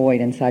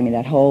inside me,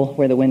 that hole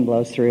where the wind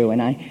blows through,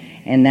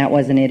 and that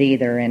wasn't it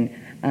either, and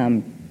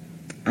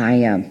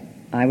I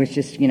was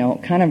just,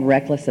 kind of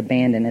reckless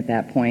abandon at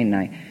that point,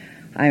 and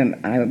I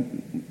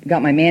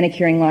got my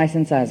manicuring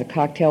license. I was a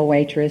cocktail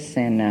waitress,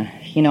 and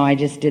I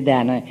just did that,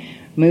 and I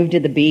moved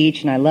to the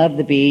beach, and I loved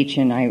the beach,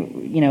 and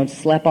I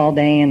slept all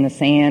day in the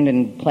sand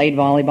and played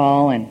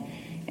volleyball, and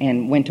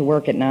went to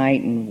work at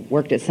night and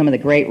worked at some of the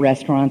great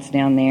restaurants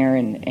down there,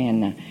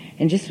 and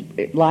just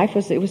life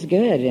was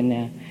good,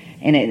 and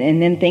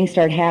then things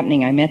started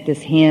happening. I met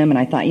this him, and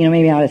I thought,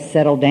 maybe I ought to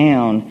settle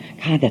down.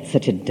 God, that's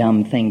such a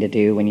dumb thing to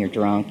do when you're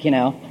drunk,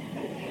 people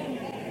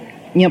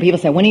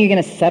say, when are you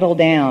going to settle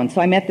down? So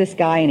I met this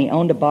guy, and he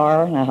owned a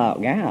bar, and I thought,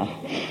 yeah.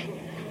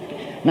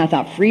 And I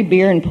thought, free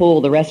beer and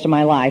pool the rest of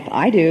my life.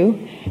 I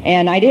do,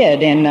 and I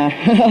did, and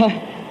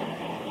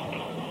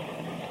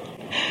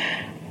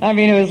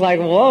it was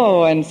like,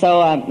 whoa. And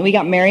so we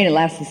got married. It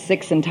lasted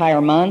 6 entire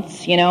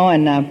months,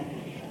 and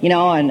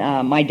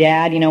my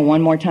dad,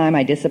 one more time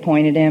I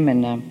disappointed him,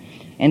 and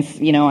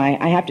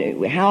I have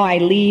to, how I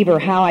leave or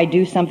how I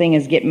do something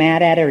is get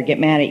mad at it or get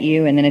mad at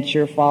you, and then it's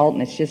your fault,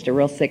 and it's just a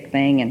real sick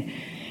thing, and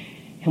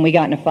we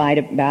got in a fight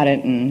about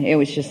it, and it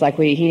was just like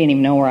he didn't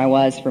even know where I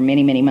was for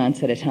many, many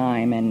months at a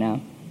time,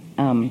 and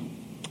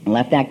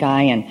left that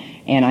guy,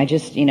 and I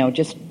just,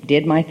 just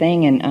did my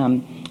thing, and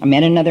I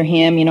met another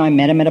him, I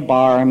met him at a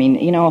bar. I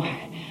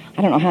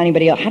don't know how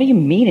anybody else, how do you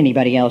meet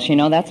anybody else,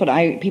 that's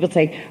what people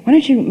say, why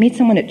don't you meet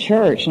someone at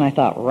church? And I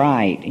thought,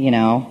 right, it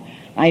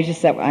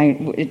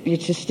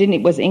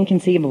was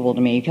inconceivable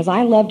to me, because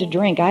I love to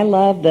drink. I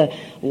love the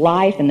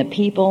life and the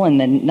people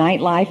and the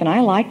nightlife, and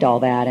I liked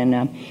all that,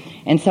 and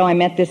so I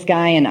met this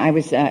guy, and I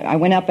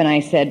went up and I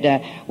said,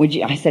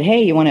 I said,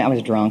 hey, you want to, I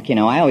was drunk,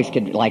 I always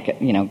could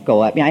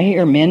go up. I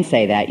hear men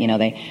say that,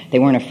 they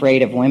weren't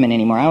afraid of women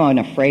anymore. I wasn't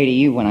afraid of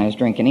you when I was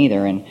drinking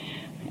either, and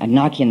I'd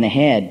knock you in the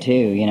head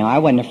too, I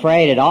wasn't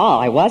afraid at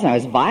all. I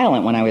was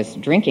violent when I was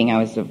drinking. I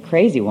was a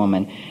crazy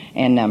woman,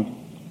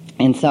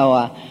 and so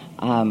I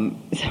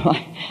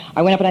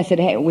went up and I said,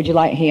 hey, would you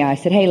like, I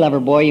said, hey, lover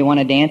boy, you want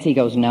to dance? He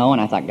goes, no,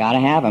 and I thought, got to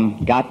have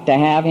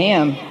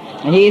him,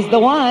 he's the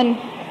one.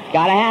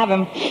 Gotta have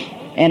him.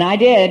 And I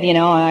did, later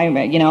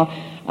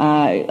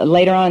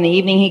on in the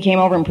evening he came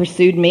over and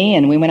pursued me,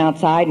 and we went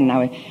outside, and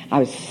I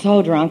was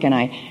so drunk, and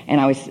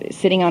I was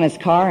sitting on his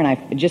car, and I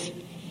just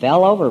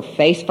fell over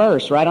face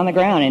first right on the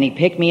ground, and he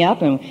picked me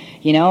up, and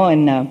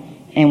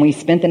and we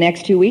spent the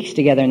next 2 weeks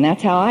together, and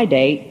that's how I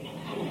date.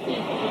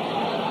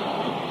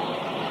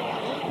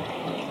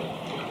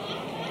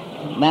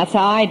 That's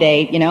how I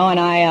date, and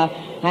I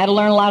had to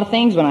learn a lot of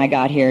things when I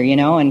got here,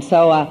 and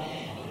so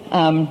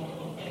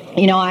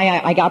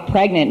I got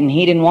pregnant and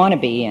he didn't want to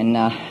be, and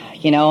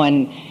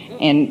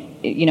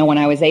when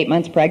I was 8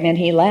 months pregnant,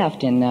 he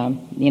left, and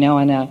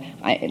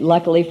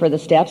luckily for the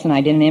steps, and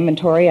I did an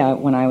inventory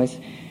when I was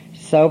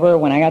sober.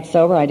 When I got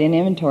sober, I did an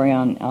inventory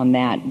on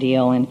that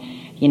deal, and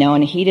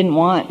he didn't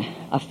want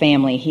a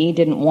family. He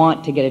didn't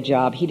want to get a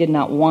job. He did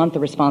not want the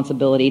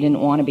responsibility. He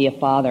didn't want to be a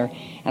father,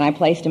 and I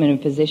placed him in a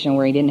position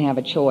where he didn't have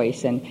a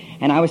choice, and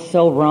I was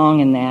so wrong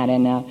in that,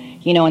 and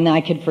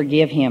I could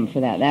forgive him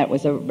for that. That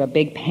was a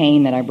big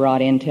pain that I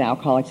brought into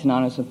Alcoholics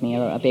Anonymous with me,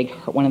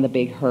 one of the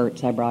big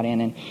hurts I brought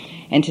in,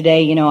 and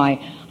today,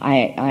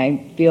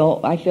 I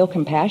feel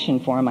compassion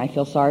for him. I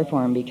feel sorry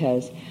for him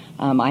because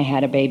I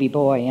had a baby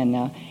boy,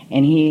 and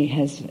he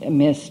has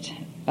missed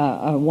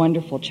a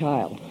wonderful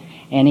child,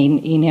 and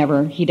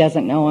he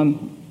doesn't know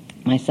him.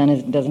 My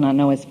son does not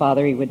know his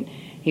father.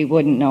 He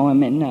wouldn't know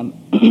him, and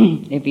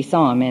if he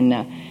saw him,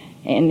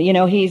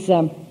 he's.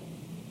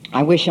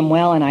 I wish him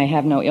well, and I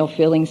have no ill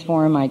feelings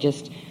for him. I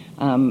just,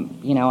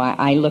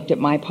 I looked at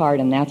my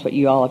part, and that's what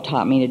you all have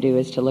taught me to do,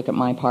 is to look at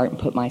my part and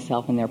put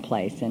myself in their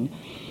place.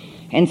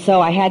 And so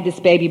I had this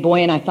baby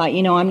boy, and I thought,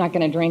 I'm not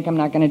going to drink, I'm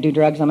not going to do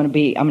drugs, I'm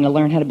going to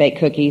learn how to bake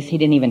cookies. He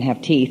didn't even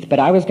have teeth, but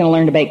I was going to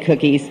learn to bake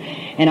cookies,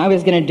 and I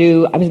was going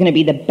to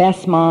be the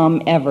best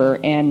mom ever,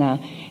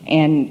 and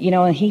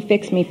he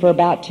fixed me for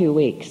about 2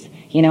 weeks.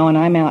 And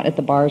I'm out at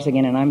the bars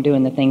again, and I'm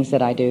doing the things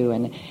that I do,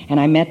 and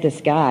I met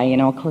this guy.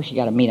 Of course you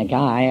got to meet a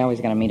guy. I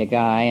always got to meet a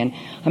guy, and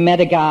I met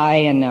a guy,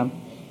 and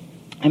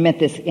I met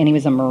this, and he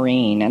was a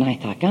Marine, and I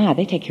thought, God,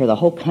 they take care of the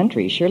whole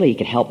country. Surely he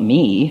could help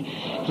me,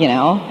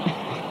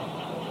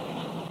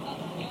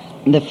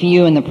 the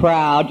few and the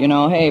proud,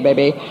 hey,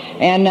 baby,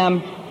 and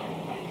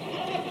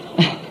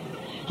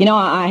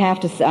I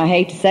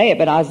hate to say it,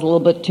 but I was a little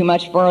bit too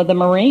much for the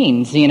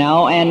Marines,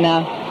 and.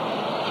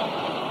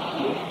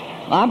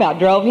 I about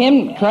drove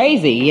him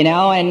crazy,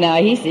 and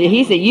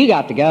he said, you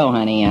got to go,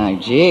 honey.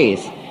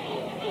 Geez.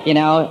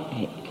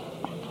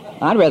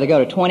 I'd rather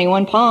go to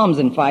 21 Palms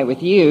and fight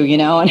with you,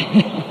 and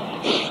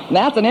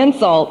that's an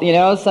insult,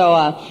 so,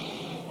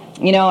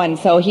 and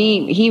so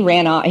he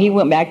ran off, he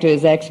went back to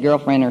his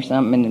ex-girlfriend or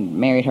something and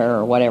married her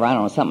or whatever. I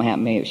don't know, something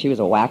happened to me. She was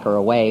a whack or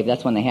a wave.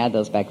 That's when they had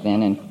those back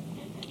then,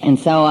 and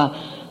so,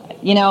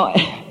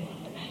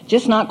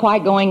 just not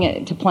quite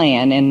going to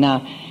plan,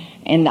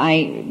 and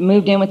I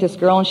moved in with this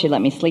girl, and she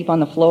let me sleep on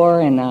the floor,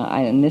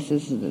 and this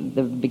is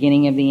the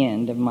beginning of the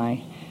end of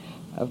my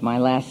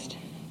last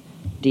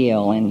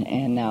deal.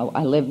 And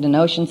I lived in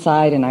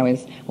Oceanside, and I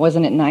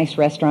wasn't at nice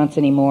restaurants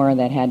anymore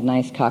that had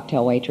nice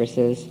cocktail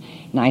waitresses,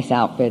 nice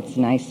outfits,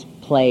 nice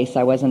place.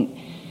 I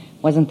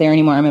wasn't there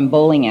anymore. I'm in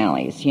bowling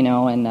alleys,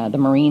 and the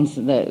Marines,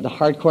 the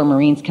hardcore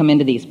Marines come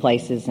into these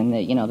places, and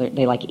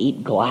they like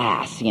eat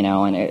glass,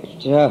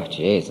 and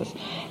Jesus,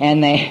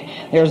 and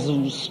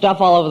there's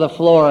stuff all over the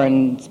floor,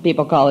 and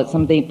people call it,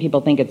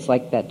 people think it's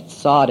like that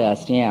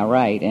sawdust. Yeah,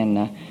 right.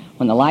 And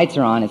when the lights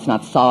are on, it's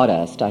not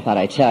sawdust. I thought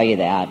I'd tell you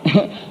that.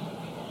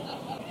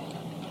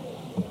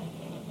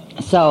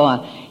 So,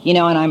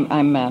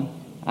 and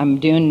I'm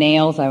doing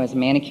nails. I was a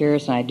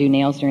manicurist, and I do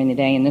nails during the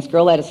day. And this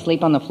girl let us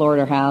sleep on the floor at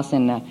her house,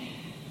 and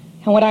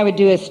what I would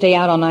do is stay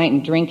out all night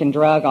and drink and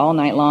drug all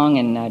night long.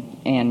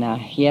 And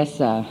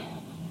yes,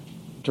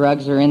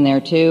 drugs are in there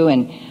too.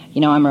 And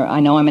I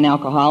know I'm an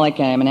alcoholic.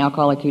 I'm an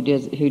alcoholic who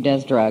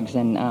does drugs.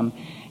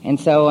 And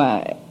so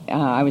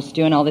I was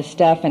doing all this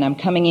stuff, and I'm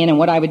coming in. And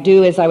what I would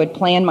do is I would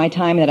plan my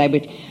time that I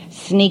would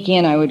sneak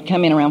in. I would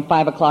come in around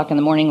 5 o'clock in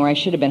the morning, where I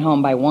should have been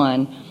home by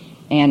 1.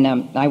 And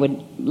I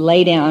would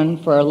lay down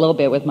for a little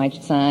bit with my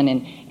son,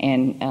 and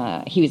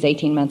he was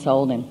 18 months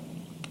old, and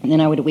then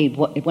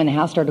when the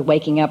house started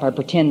waking up, I'd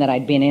pretend that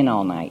I'd been in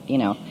all night,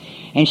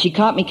 And she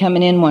caught me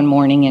coming in one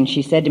morning, and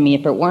she said to me,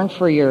 if it weren't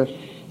for your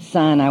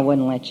son, I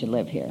wouldn't let you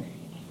live here.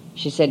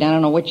 She said, I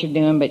don't know what you're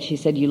doing, but she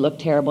said, you look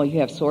terrible. You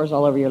have sores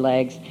all over your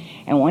legs,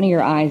 and one of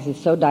your eyes is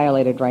so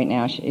dilated right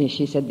now.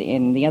 She said,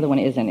 and the other one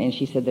isn't, and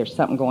she said, there's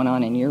something going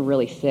on, and you're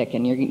really sick,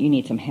 and you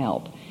need some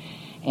help.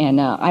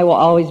 And I will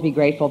always be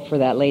grateful for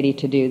that lady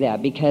to do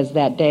that, because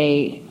that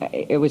day,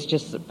 it was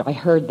just, I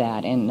heard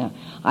that, and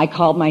I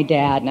called my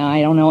dad. Now,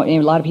 I don't know,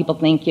 a lot of people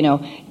think,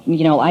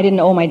 I didn't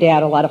owe my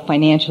dad a lot of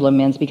financial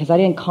amends, because I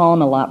didn't call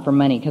him a lot for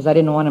money, because I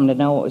didn't want him to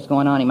know what was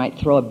going on. He might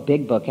throw a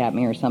big book at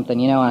me or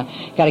something,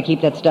 I got to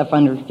keep that stuff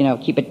under,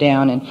 keep it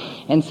down.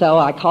 And so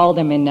I called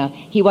him, and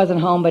he wasn't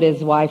home, but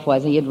his wife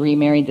was. He had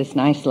remarried this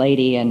nice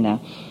lady, and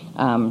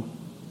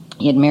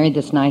he had married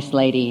this nice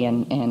lady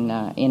in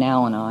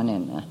Al-Anon,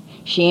 and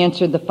she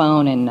answered the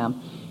phone, and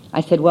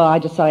I said, well, I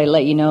just thought I'd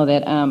let you know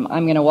that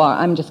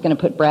I'm just going to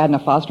put Brad in a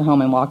foster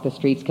home and walk the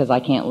streets, because I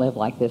can't live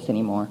like this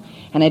anymore.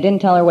 And I didn't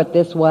tell her what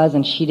this was,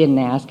 and she didn't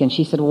ask. And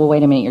she said, well,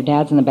 wait a minute, your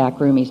dad's in the back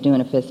room. He's doing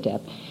a fifth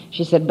step.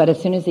 She said, but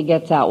as soon as he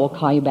gets out, we'll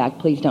call you back.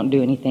 Please don't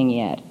do anything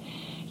yet.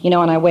 And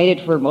I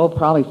waited for,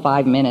 probably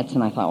 5 minutes,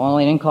 and I thought, well,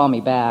 he didn't call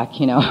me back,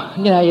 you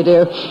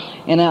do.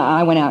 And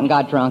I went out and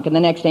got drunk. And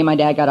the next day my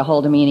dad got a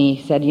hold of me, and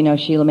he said,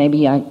 Sheila,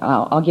 maybe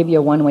I'll give you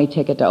a one-way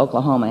ticket to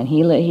Oklahoma. And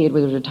he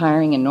was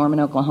retiring in Norman,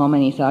 Oklahoma,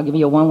 and he said, I'll give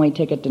you a one-way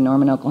ticket to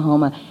Norman,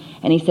 Oklahoma,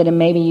 And he said, and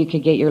maybe you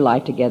could get your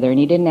life together. And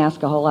he didn't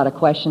ask a whole lot of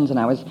questions, and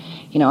I was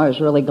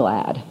really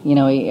glad.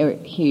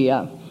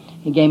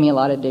 He gave me a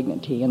lot of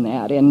dignity in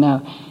that.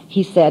 And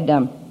he said,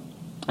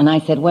 and I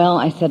said,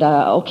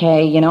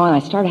 okay, and I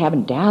started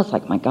having doubts,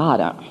 like, my God,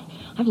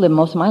 I've lived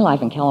most of my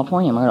life in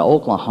California. I'm going to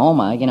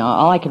Oklahoma.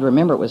 All I could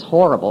remember was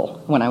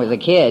horrible when I was a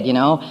kid,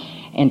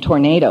 and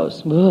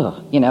tornadoes,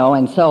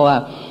 and so,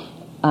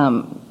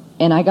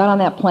 and I got on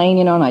that plane,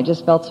 and I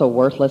just felt so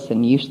worthless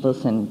and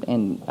useless,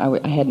 and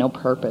I had no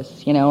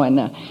purpose,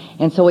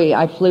 and so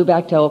I flew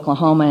back to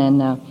Oklahoma,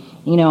 and,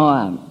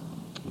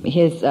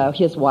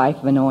 his wife,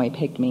 Vanoy,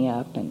 picked me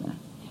up, and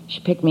she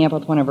picked me up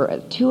with one of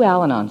her 2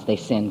 Al-Anons they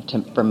sent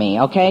for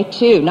me, okay?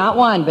 2, not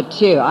 1, but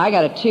 2. I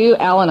got 2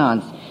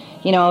 Al-Anons.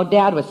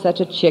 Dad was such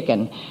a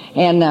chicken,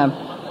 and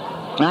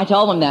I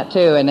told him that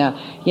too, and I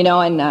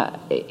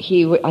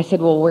said,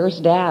 well, where's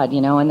Dad?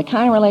 And the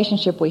kind of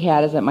relationship we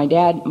had is that my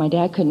dad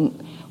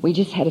couldn't. We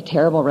just had a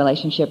terrible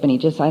relationship, and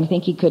I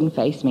think he couldn't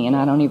face me, and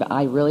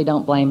I really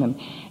don't blame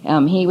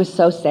him. He was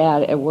so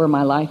sad at where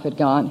my life had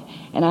gone,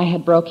 and I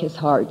had broke his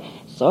heart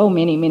so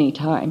many, many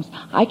times.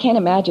 I can't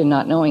imagine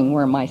not knowing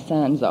where my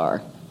sons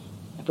are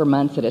for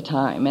months at a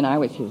time, and I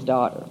was his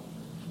daughter.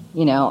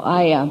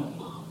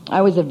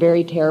 I was a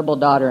very terrible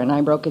daughter, and I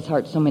broke his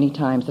heart so many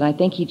times, and I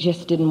think he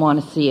just didn't want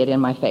to see it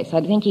in my face.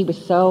 I think he was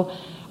so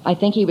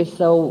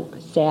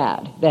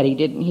sad that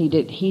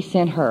he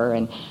sent her,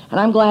 and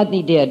I'm glad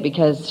he did,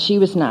 because she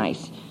was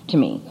nice to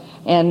me.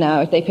 And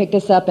they picked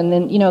us up, and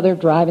then, they're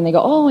driving, they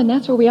go, oh, and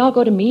that's where we all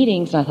go to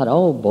meetings. And I thought,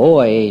 oh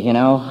boy,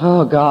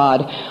 oh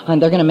God,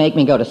 and they're going to make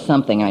me go to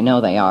something. I know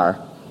they are.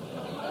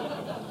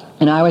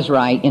 And I was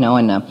right,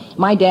 and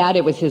my dad,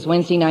 it was his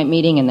Wednesday night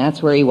meeting, and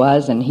that's where he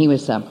was, and he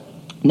was,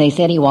 they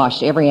said he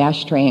washed every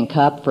ashtray and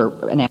cup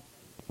for an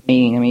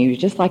meeting. I mean, he was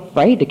just like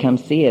afraid to come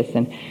see us,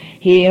 and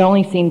he had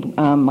only seen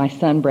my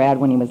son Brad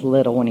when he was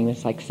little, when he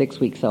was like 6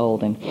 weeks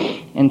old,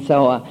 and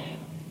so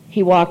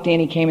he walked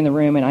in, he came in the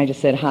room, and I just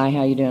said, hi,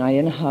 how you doing? I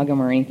didn't hug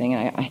him or anything.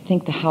 I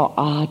think how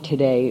odd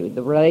today,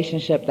 the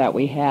relationship that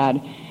we've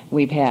had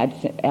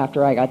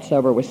after I got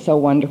sober was so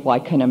wonderful. I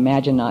couldn't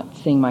imagine not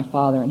seeing my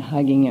father and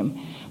hugging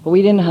him. But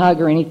we didn't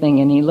hug or anything,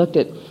 and he looked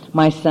at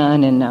my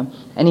son,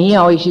 and he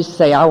always used to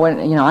say, I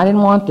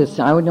didn't want this.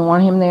 I wouldn't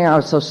want him there. I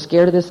was so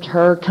scared of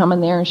her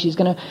coming there, and she's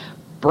going to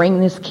bring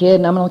this kid,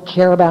 and I'm going to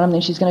care about him,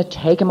 then she's going to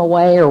take him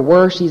away, or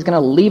worse, she's going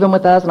to leave him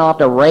with us, and I'll have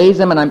to raise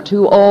him, and I'm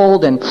too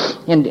old, and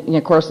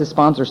of course the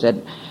sponsor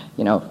said,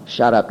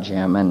 shut up,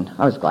 Jim, and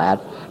I was glad.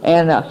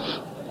 And,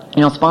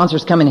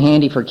 sponsors come in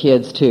handy for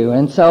kids, too,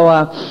 and so,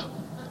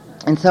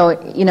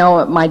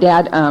 my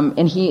dad,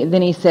 and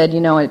he said,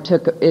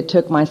 it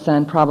took my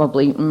son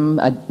probably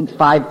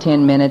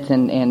 5-10 minutes,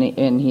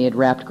 and he had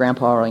wrapped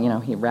Grandpa,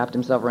 he wrapped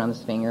himself around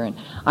his finger, and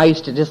I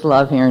used to just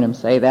love hearing him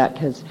say that,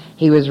 because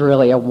he was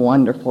really a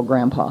wonderful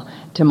grandpa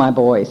to my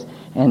boys,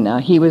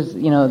 and he was,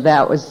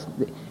 that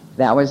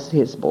was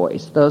his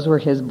boys. Those were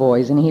his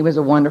boys, and he was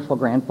a wonderful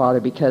grandfather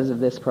because of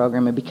this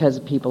program, and because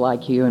of people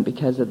like you, and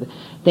because of the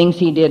things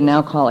he did in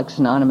Alcoholics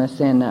Anonymous,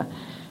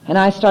 and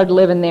I started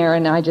living there,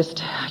 and I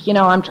just,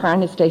 I'm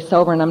trying to stay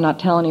sober, and I'm not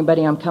telling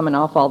anybody I'm coming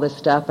off all this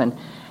stuff, and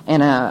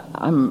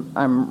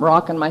I'm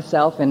rocking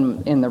myself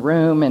in the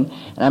room, and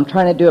I'm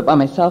trying to do it by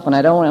myself, and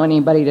I don't want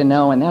anybody to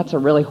know, and that's a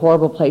really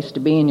horrible place to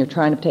be, and you're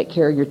trying to take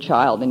care of your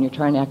child, and you're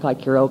trying to act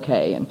like you're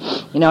okay, and,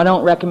 I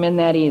don't recommend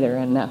that either,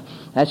 and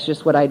that's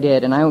just what I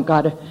did, and I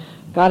got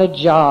a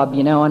job,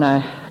 and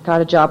I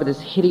got a job at this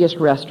hideous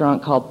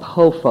restaurant called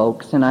Po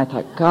Folks, and I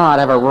thought, God,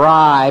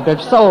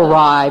 I've so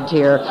arrived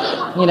here,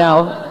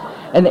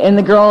 and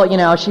the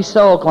girl, she's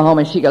so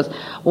Oklahoma, and she goes,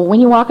 well, when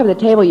you walk up to the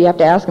table, you have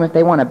to ask them if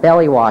they want a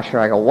belly washer.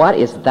 I go, what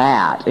is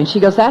that? And she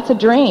goes, that's a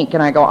drink,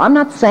 and I go, I'm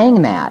not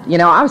saying that,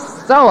 I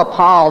was so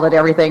appalled at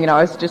everything,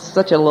 I was just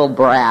such a little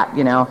brat,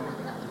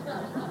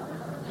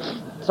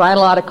 so I had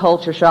a lot of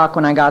culture shock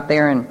when I got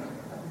there, and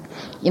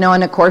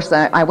and of course,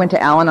 I went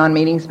to Al-Anon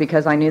meetings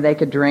because I knew they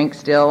could drink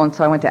still, and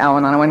so I went to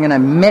Al-Anon. I wasn't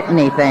going to admit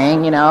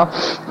anything,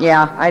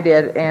 Yeah, I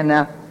did, and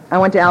I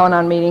went to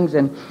Al-Anon meetings,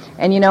 and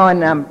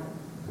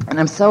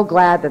I'm so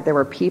glad that there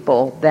were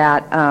people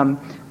that,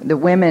 the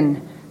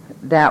women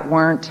that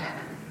weren't,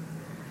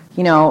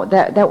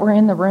 that were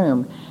in the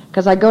room.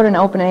 Because I go to an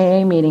open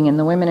AA meeting, and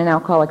the women in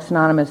Alcoholics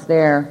Anonymous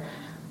there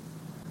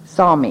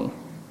saw me,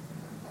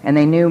 and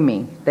they knew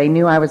me. They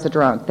knew I was a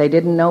drunk. They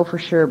didn't know for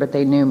sure, but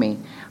they knew me.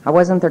 I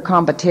wasn't their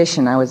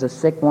competition. I was a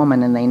sick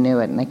woman, and they knew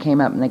it, and they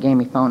came up and they gave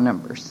me phone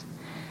numbers.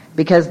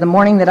 Because the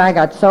morning that I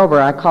got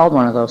sober, I called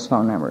one of those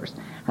phone numbers.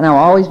 And I'll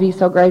always be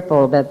so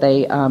grateful that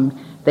they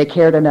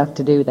cared enough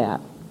to do that.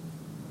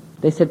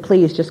 They said,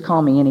 please, just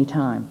call me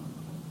anytime.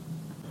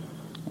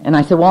 And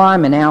I said, well,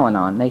 I'm in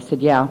Al-Anon. They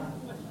said, yeah,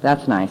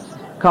 that's nice.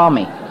 Call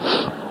me.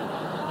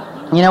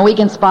 We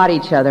can spot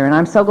each other, and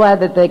I'm so glad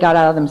that they got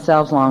out of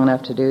themselves long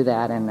enough to do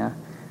that, and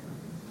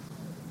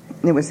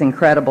it was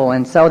incredible.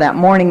 And so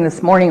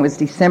this morning, it was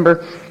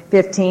December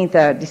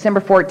 15th, December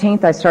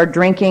 14th, I started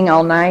drinking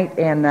all night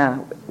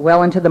and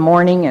well into the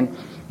morning,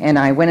 and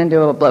I went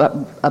into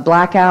a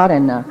blackout,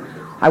 and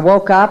I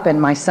woke up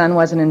and my son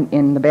wasn't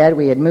in the bed.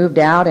 We had moved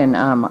out, and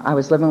I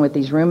was living with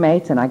these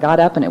roommates, and I got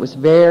up and it was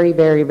very,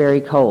 very,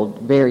 very cold,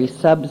 very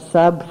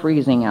sub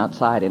freezing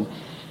outside, and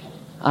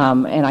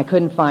I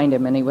couldn't find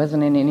him, and he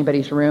wasn't in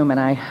anybody's room, and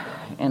I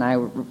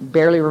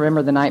barely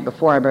remember the night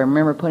before. I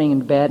remember putting him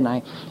to bed, and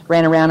I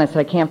ran around. I said,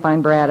 I can't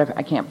find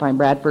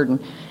Bradford,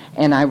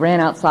 and I ran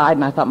outside,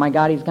 and I thought, my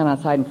God, he's gone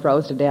outside and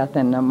froze to death.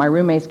 And my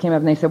roommates came up,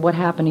 and they said, what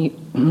happened to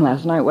you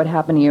last night? What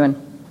happened to you?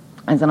 And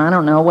I said, I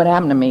don't know. What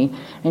happened to me?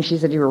 And she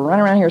said, you were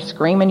running around here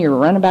screaming. You were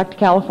running back to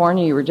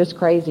California. You were just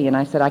crazy. And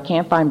I said, I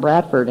can't find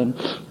Bradford.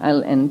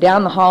 And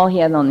down the hall, he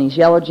had on these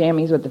yellow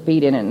jammies with the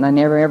feet in it, and I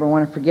never, ever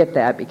want to forget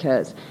that,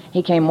 because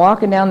he came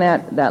walking down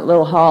that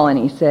little hall, and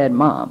he said,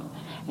 Mom.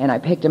 And I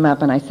picked him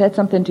up, and I said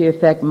something to the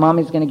effect,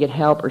 Mommy's going to get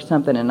help or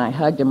something, and I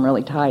hugged him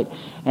really tight.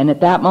 And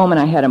at that moment,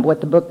 I had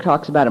what the book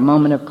talks about, a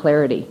moment of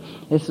clarity.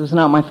 This was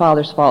not my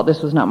father's fault.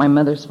 This was not my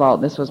mother's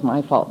fault. This was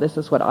my fault. This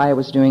is what I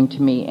was doing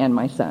to me and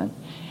my son.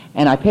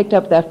 And I picked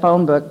up that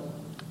phone,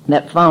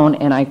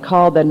 and I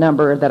called the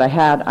number that I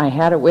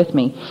had it with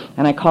me,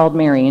 and I called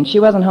Mary. And she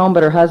wasn't home,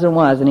 but her husband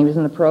was, and he was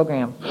in the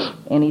program.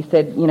 And he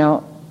said,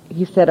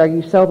 are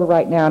you sober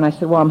right now? And I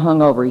said, well, I'm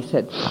hungover. He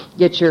said,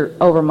 get you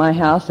over my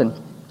house, and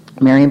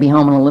Mary will be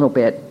home in a little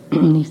bit.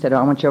 He said,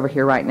 I want you over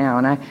here right now.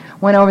 And I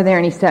went over there,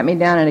 and he sat me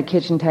down at a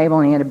kitchen table,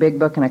 and he had a big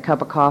book and a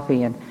cup of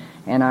coffee, and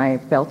I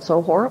felt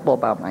so horrible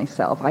about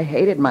myself. I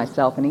hated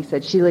myself. And he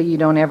said, Sheila, you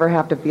don't ever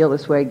have to feel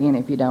this way again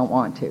if you don't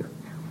want to.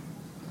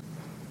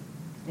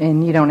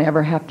 And you don't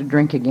ever have to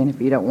drink again if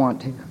you don't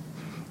want to.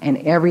 And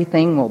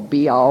everything will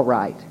be all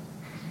right.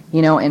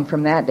 And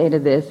from that day to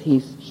this,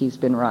 he's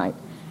been right.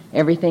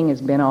 Everything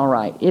has been all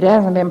right. It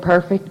hasn't been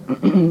perfect.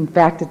 In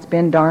fact, it's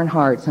been darn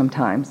hard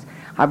sometimes.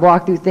 I've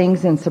walked through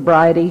things in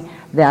sobriety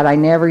that I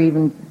never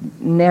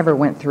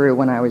went through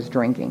when I was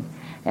drinking.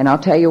 And I'll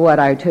tell you what,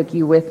 I took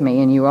you with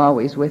me, and you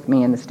always with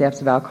me in the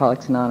steps of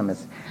Alcoholics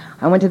Anonymous.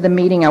 I went to the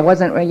meeting. I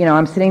wasn't,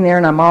 I'm sitting there,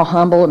 and I'm all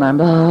humble, and I'm,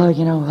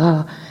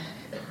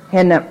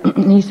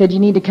 And he said, you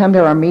need to come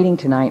to our meeting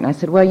tonight. And I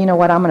said, well, you know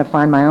what, I'm going to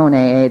find my own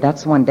AA.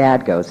 That's the one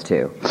Dad goes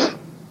to.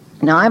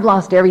 Now, I've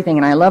lost everything,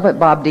 and I love what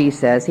Bob D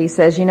says. He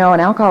says, an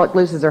alcoholic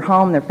loses their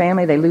home, their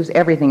family, they lose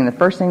everything, and the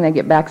first thing they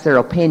get back is their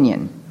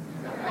opinion.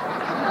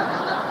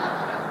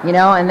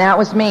 And that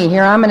was me.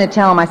 Here, I'm going to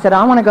tell him, I said,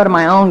 I want to go to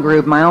my own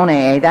group, my own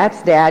AA.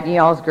 That's Dad,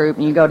 y'all's group,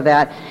 and you go to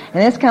that.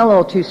 And it's kind of a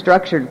little too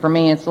structured for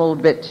me. It's a little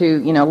bit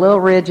too, a little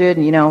rigid,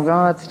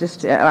 it's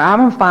just, I'm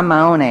going to find my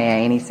own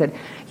AA. And he said,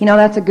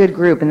 that's a good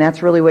group, and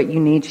that's really what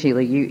you need,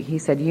 Sheila. He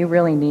said, you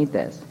really need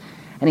this.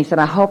 And he said,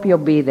 I hope you'll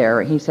be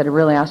there. He said,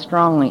 really, I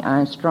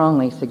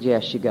strongly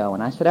suggest you go.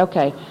 And I said,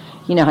 okay.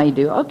 You know how you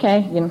do.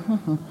 Okay.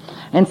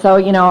 And so,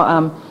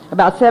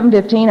 about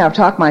 7:15, I've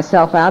talked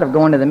myself out of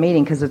going to the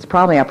meeting, because I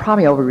probably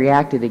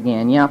overreacted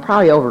again. I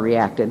probably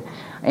overreacted.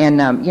 And,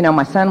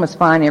 my son was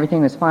fine.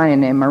 Everything was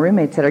fine. And my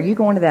roommate said, are you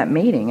going to that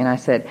meeting? And I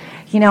said,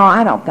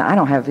 I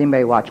don't have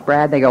anybody watch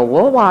Brad. They go,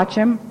 we'll watch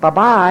him.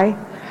 Bye-bye.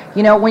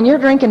 When your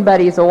drinking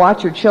buddies will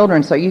watch your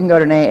children so you can go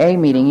to an AA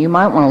meeting, you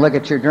might want to look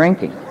at your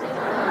drinking.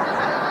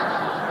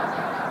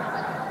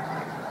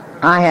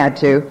 I had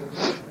to.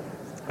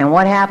 And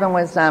what happened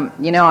was,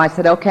 I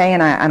said, okay,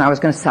 and I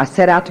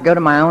set out to go to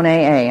my own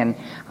AA, and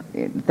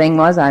the thing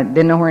was, I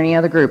didn't know where any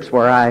other groups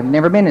were. I've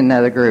never been in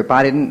another group.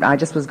 I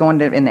just was going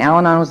to, and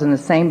Al-Anon was in the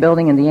same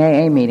building in the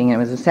AA meeting, and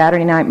it was a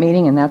Saturday night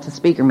meeting, and that's a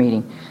speaker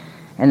meeting.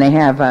 And they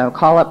have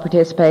call-up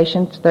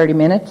participation, 30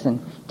 minutes, and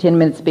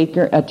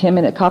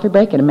 10-minute coffee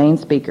break, and a main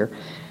speaker.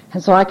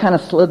 And so I kind of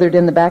slithered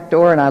in the back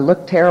door, and I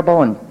looked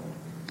terrible, and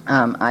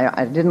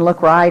I didn't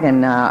look right,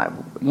 and, I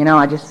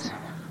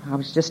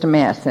was just a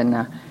mess,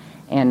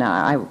 and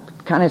I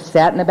kind of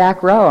sat in the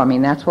back row. I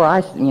mean, that's where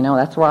I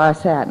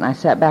sat, and I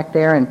sat back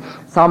there and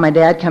saw my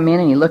dad come in,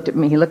 and he looked at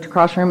me. He looked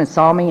across the room and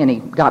saw me, and he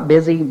got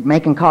busy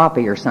making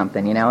coffee or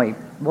something.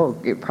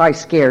 It probably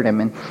scared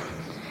him,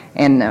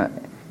 and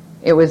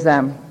it was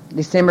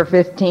December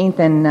 15th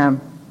in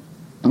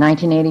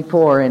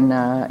 1984,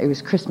 and it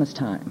was Christmas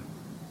time,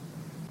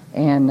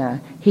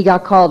 and he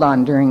got called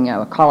on during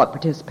call-up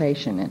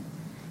participation,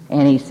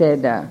 and he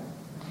said.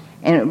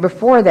 And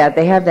before that,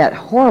 they have that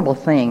horrible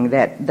thing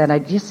that I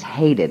just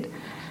hated.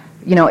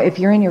 If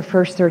you're in your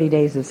first 30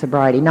 days of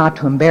sobriety, not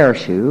to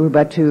embarrass you,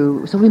 but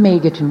so we may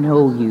get to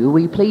know you, will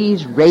you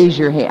please raise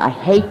your hand? I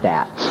hate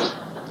that.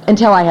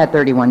 Until I had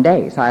 31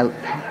 days. When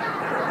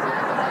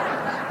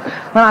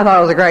I thought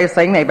it was the greatest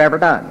thing they've ever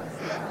done.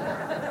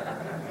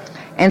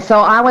 And so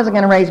I wasn't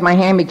going to raise my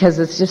hand because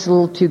it's just a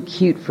little too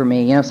cute for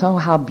me, so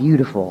how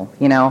beautiful,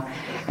 And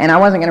I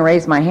wasn't going to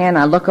raise my hand.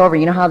 I look over,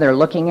 how they're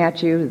looking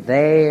at you?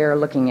 They're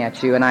looking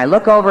at you. And I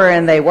look over,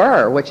 and they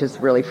were, which is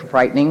really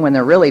frightening when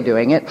they're really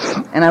doing it.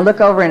 And I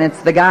look over, and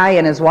it's the guy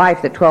and his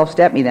wife that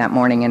 12-stepped me that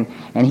morning.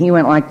 And he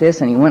went like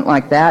this, and he went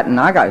like that, and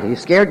he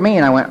scared me,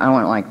 and I went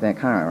like that,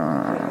 kind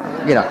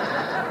of,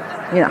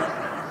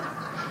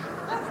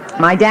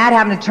 My dad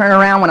happened to turn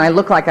around when I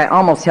looked like I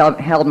almost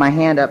held my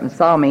hand up and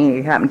saw me.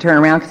 He happened to turn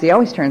around because he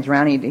always turns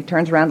around. He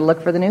turns around to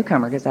look for the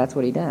newcomer because that's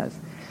what he does.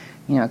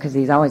 Because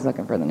he's always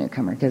looking for the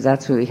newcomer because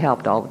that's who he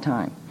helped all the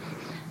time.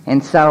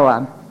 And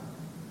so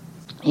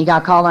he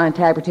got called on a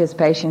tag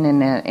participation,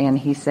 and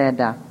he said,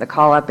 the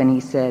call up, and he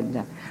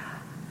said,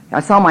 I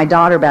saw my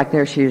daughter back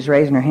there. She was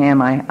raising her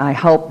hand. I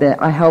hope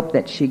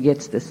that she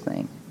gets this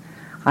thing.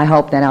 I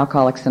hope that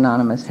Alcoholics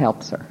Anonymous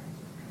helps her.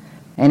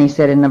 And he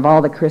said, and of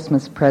all the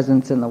Christmas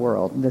presents in the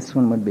world, this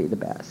one would be the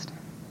best.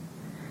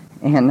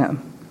 And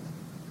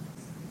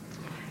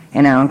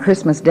on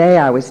Christmas Day,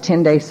 I was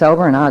 10 days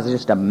sober, and I was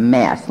just a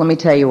mess. Let me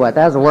tell you what,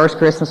 that was the worst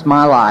Christmas of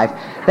my life.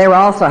 They were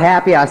all so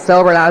happy I was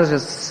sober, and I was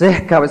just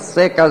sick. I was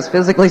sick. I was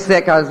physically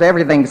sick. I was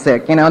everything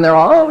sick, and they're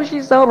all, oh,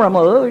 she's sober. I'm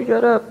like, oh,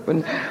 shut up.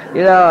 And,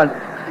 and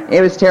it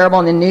was terrible.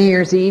 And then New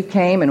Year's Eve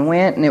came and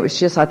went, and it was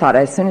just, I thought,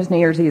 as soon as New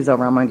Year's Eve is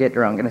over, I'm going to get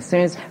drunk. And as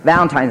soon as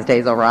Valentine's Day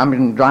is over,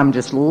 I'm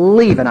just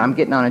leaving. I'm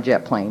getting on a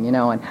jet plane,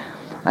 and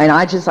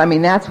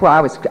that's where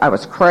I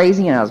was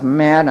crazy, and I was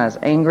mad, and I was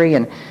angry,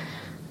 and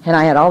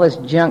I had all this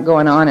junk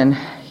going on, and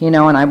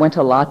I went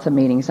to lots of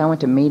meetings. I went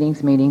to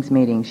meetings,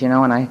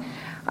 and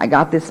I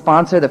got this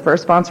sponsor. The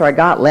first sponsor I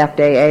got left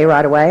AA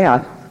right away. I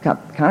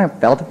kind of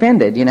felt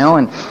offended,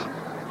 I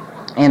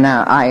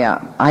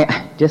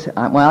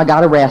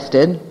got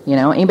arrested.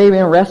 Anybody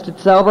been arrested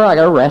sober? I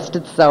got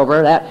arrested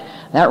sober.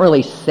 That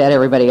really set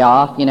everybody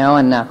off,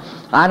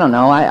 I don't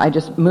know. I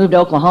just moved to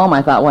Oklahoma.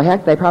 I thought, well,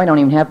 heck, they probably don't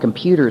even have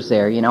computers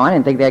there. I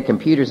didn't think they had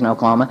computers in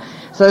Oklahoma.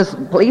 So this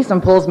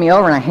policeman pulls me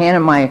over, and I hand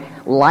him my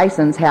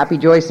license, happy,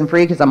 joyous, and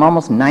free, because I'm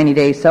almost 90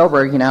 days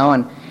sober,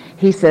 and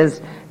he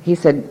said,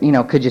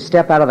 could you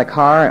step out of the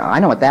car? I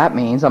know what that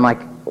means. I'm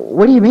like,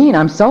 what do you mean?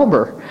 I'm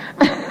sober.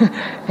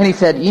 And he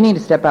said, you need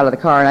to step out of the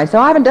car. And I said,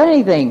 I haven't done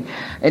anything.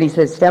 And he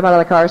said, step out of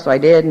the car. So I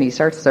did, and he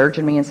starts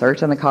searching me and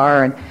searching the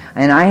car.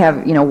 And I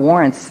have,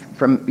 warrants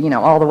from,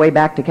 all the way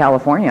back to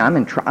California.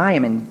 I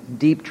am in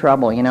deep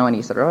trouble, and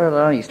he said,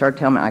 oh, he started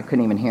telling me. I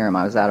couldn't even hear him.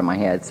 I was out of my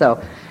head.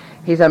 So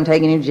he said, I'm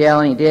taking you to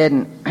jail, and he did.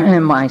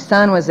 And my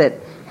son was at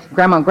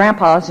Grandma and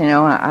Grandpa's,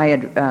 I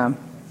had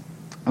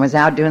was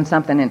out doing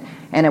something,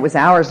 and it was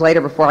hours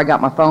later before I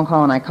got my phone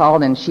call, and I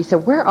called, and she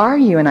said, where are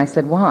you? And I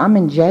said, well, I'm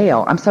in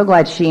jail. I'm so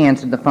glad she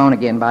answered the phone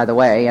again, by the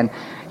way, and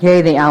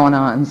yay, the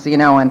Al-Anons,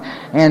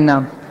 and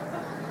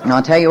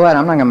I'll tell you what,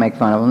 I'm not going to make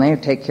fun of them. They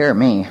take care of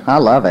me. I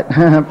love it.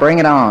 Bring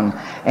it on.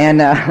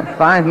 And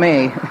find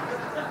me.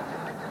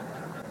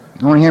 I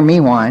want to hear me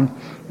whine.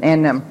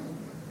 And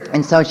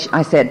so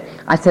I said,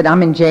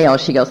 I'm in jail.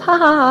 She goes, ha, ha,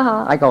 ha,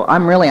 ha. I go,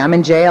 I'm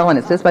in jail, and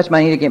it's this much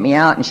money to get me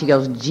out. And she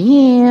goes,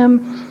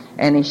 Jim.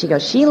 And then she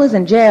goes, Sheila's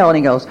in jail. And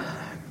he goes,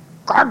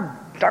 God.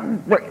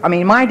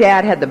 My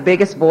dad had the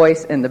biggest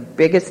voice and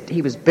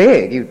he was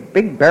big. He was a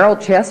big barrel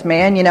chest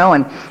man,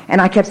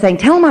 and I kept saying,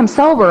 tell him I'm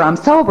sober.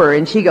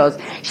 And she goes,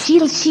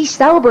 she's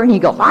sober. And he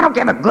goes, I don't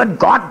give a good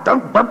God,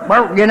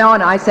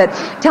 and I said,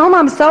 tell him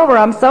I'm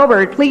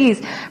sober.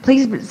 Please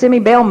send me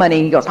bail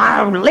money. He goes,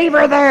 I'll leave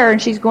her there.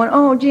 And she's going,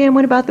 oh, Jim,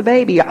 what about the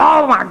baby?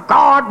 Oh my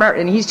God.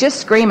 And he's just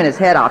screaming his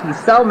head off.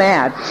 He's so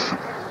mad.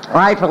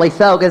 Rightfully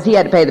so, because he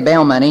had to pay the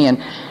bail money,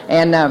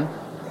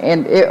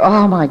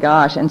 oh my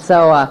gosh. And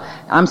so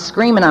I'm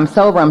screaming, I'm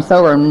sober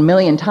a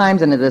million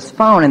times into this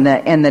phone,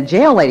 and the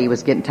jail lady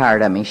was getting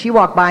tired of me. She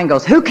walked by and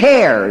goes, who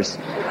cares?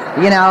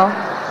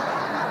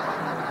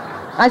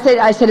 I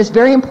said it's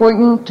very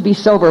important to be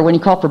sober when you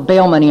call for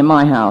bail money in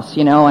my house,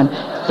 and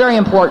it's very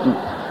important.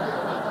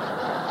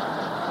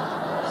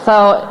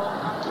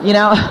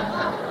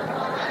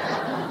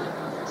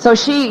 So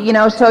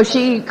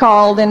she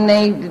called, and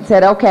they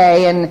said,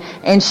 okay,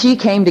 and she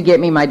came to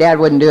get me. My dad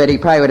wouldn't do it. He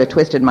probably would have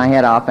twisted my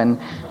head off. And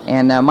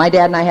my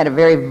dad and I had a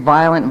very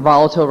violent,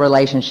 volatile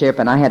relationship,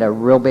 and I had a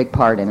real big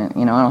part in it.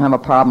 I don't have a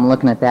problem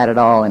looking at that at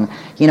all. And,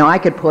 I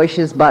could push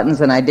his buttons,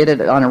 and I did it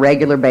on a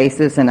regular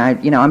basis, and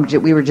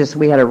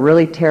we had a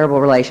really terrible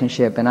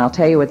relationship. And I'll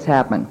tell you what's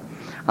happened.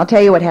 I'll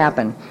tell you what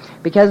happened.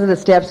 Because of the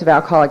steps of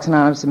Alcoholics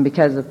Anonymous and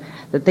because of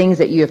the things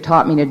that you have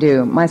taught me to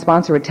do, my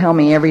sponsor would tell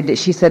me every day,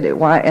 she said,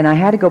 why? And I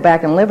had to go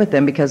back and live with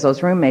them because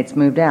those roommates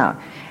moved out.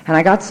 And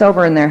I got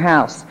sober in their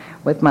house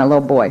with my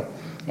little boy.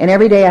 And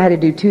every day I had to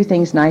do two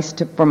things nice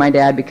for my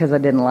dad because I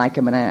didn't like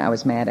him and I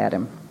was mad at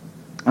him.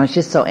 I was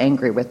just so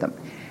angry with him.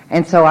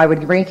 And so I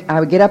would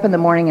get up in the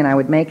morning and I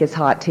would make his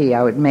hot tea.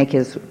 I would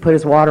put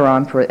his water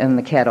on in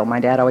the kettle. My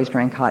dad always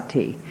drank hot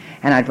tea.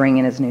 And I'd bring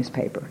in his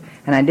newspaper.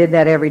 And I did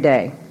that every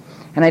day.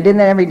 And I did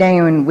that every day,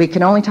 and we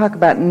could only talk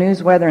about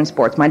news, weather, and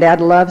sports. My dad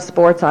loved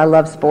sports. I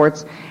love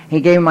sports.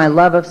 He gave me my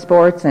love of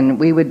sports, and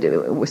we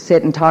would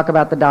sit and talk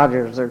about the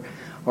Dodgers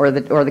or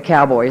the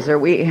Cowboys. Or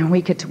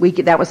we could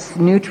that was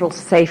neutral,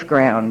 safe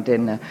ground,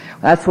 and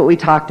that's what we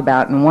talked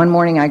about. And one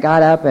morning I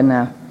got up, and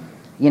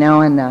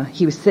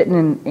he was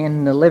sitting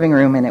in the living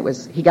room, and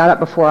he got up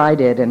before I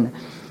did, and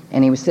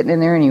he was sitting in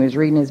there, and he was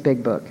reading his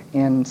big book,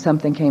 and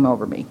something came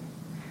over me,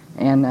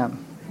 and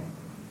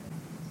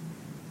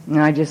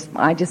I just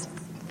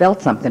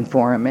felt something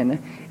for him, and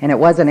it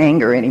wasn't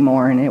anger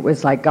anymore, and it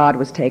was like God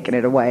was taking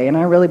it away, and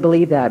I really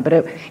believe that.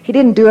 But he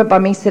didn't do it by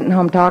me sitting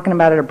home talking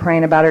about it or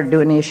praying about it or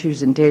doing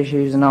issues and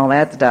tissues and all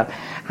that stuff.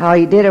 How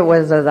he did it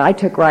was as I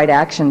took right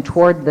action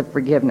toward the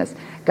forgiveness.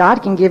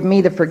 God can give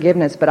me the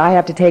forgiveness, but I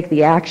have to take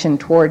the action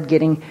toward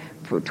getting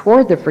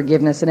toward the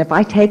forgiveness. And if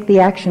I take the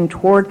action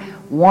toward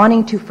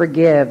wanting to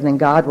forgive, then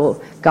God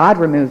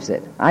removes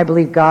it. I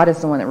believe God is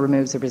the one that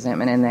removes the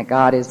resentment, and that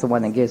God is the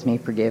one that gives me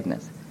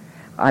forgiveness.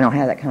 I don't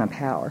have that kind of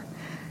power.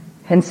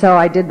 And so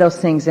I did those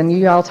things, and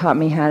you all taught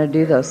me how to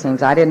do those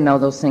things. I didn't know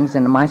those things,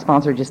 and my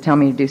sponsor would just tell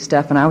me to do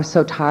stuff, and I was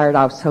so tired, and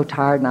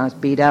I was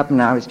beat up,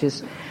 and I was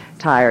just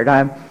tired.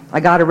 I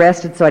got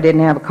arrested, so I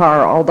didn't have a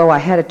car, although I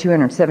had a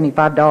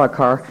 $275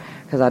 car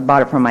because I'd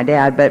bought it from my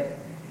dad, but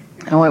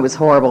oh, it was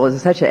horrible. It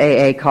was such an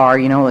AA car,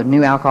 a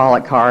new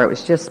alcoholic car. It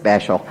was just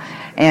special.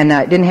 And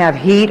it didn't have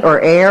heat or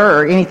air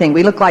or anything.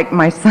 We looked like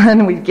my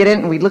son. We'd get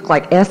in and we looked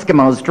like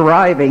Eskimos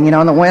driving,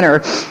 in the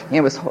winter.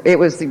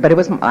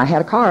 I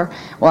had a car.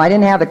 Well, I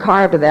didn't have the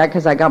car after that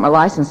because I got my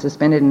license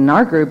suspended. In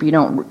our group, you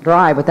don't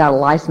drive without a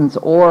license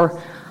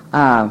or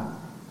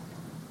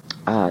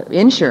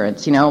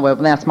insurance, Well,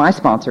 that's my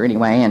sponsor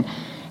anyway.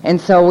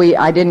 And so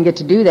I didn't get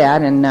to do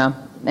that.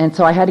 And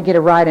so I had to get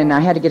a ride, and I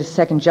had to get a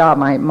second job.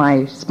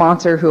 My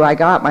sponsor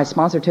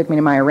took me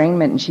to my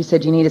arraignment, and she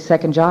said, you need a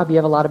second job. You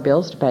have a lot of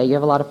bills to pay. You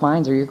have a lot of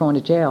fines, or you're going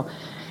to jail.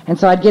 And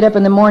so I'd get up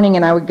in the morning,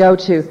 and I'd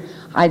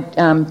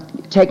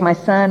take my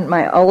son,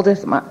 my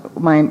oldest,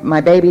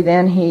 my baby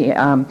then.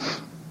 I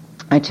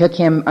would take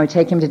him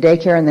to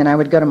daycare, and then I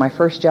would go to my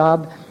first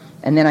job.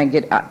 And then I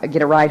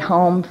get a ride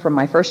home from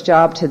my first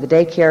job to the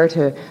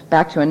daycare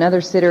back to another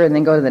sitter, and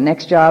then go to the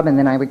next job, and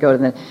then I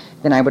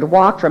would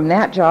walk from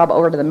that job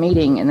over to the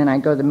meeting, and then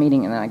I'd go to the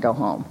meeting, and then I'd go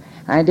home.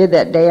 And I did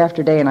that day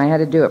after day, and I had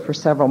to do it for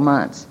several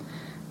months,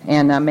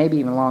 and maybe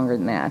even longer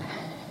than that.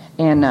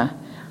 And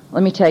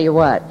let me tell you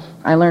what,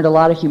 I learned a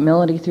lot of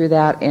humility through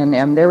that,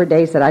 and there were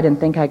days that I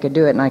didn't think I could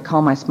do it, and I'd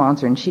call my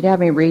sponsor, and she'd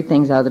have me read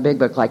things out of the big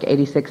book, like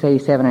 86,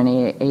 87, and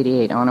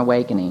 88 on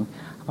awakening.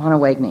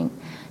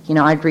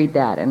 I'd read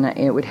that, and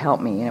it would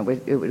help me, and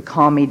it would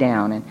calm me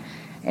down,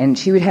 and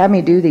she would have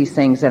me do these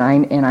things, and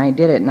I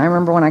did it. And I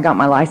remember when I got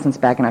my license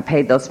back, and I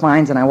paid those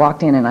fines, and I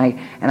walked in, and I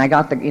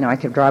got I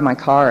could drive my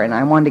car, and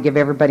I wanted to give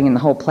everybody in the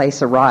whole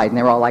place a ride, and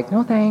they were all like,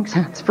 no thanks,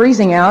 it's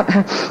freezing out,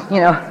 there's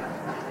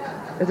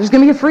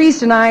going to be a freeze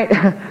tonight,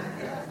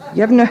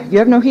 you have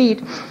no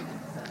heat.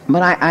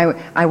 But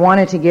I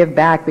wanted to give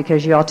back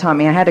because you all taught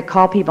me I had to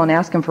call people and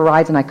ask them for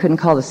rides, and I couldn't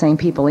call the same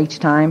people each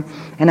time.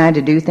 And I had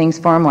to do things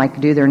for them, like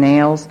do their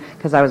nails,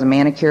 because I was a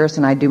manicurist,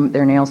 and I'd do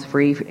their nails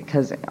free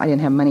because I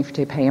didn't have money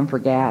to pay them for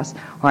gas.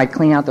 Or I'd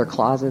clean out their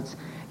closets,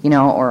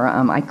 or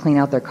I'd clean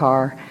out their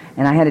car.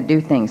 And I had to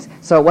do things.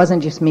 So it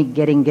wasn't just me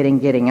getting.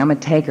 I'm a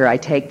taker. I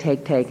take,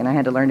 and I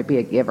had to learn to be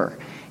a giver.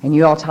 And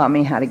you all taught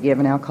me how to give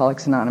in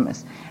Alcoholics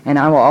Anonymous. And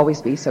I will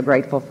always be so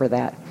grateful for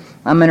that.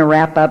 I'm going to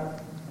wrap up.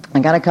 I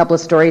got a couple of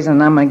stories,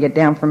 and I'm going to get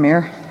down from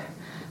here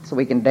so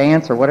we can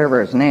dance or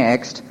whatever is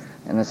next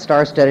in the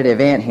star-studded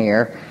event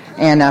here.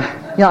 And,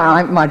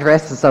 my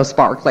dress is so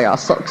sparkly. I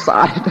was so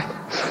excited.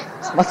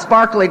 It's my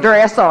sparkly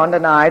dress on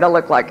tonight. I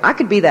look like I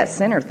could be that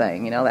center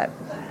thing, that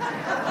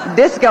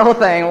disco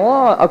thing.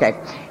 Whoa. Okay.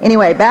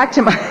 Anyway, back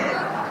to my...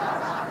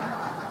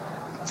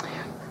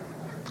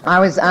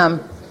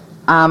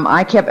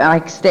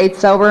 I stayed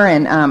sober,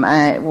 and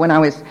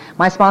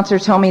my sponsor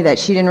told me that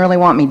she didn't really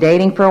want me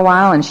dating for a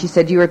while, and she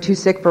said, you were too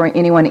sick for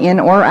anyone in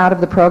or out of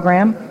the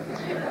program.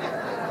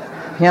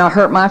 It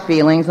hurt my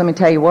feelings, let me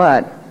tell you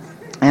what.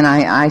 And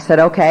I said,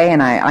 okay,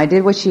 and I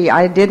did what she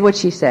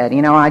said.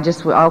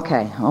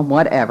 Okay, well,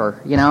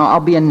 whatever. I'll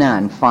be a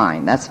nun,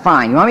 fine, that's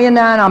fine. You want me a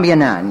nun? I'll be a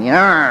nun. You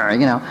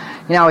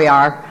know we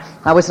are.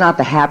 I was not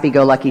the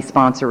happy-go-lucky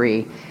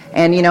sponsoree.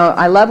 And,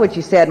 I love what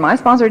you said. My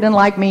sponsor didn't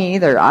like me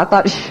either. I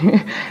thought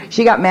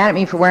she got mad at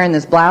me for wearing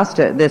this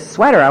this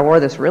sweater. I wore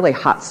this really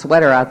hot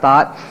sweater, I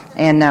thought.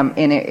 And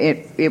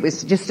it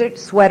was just a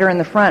sweater in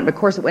the front, but of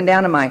course it went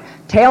down to my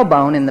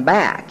tailbone in the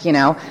back,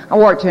 I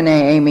wore it to an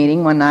AA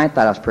meeting one night,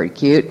 thought I was pretty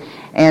cute.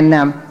 And,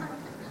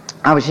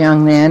 I was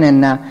young then,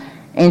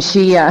 and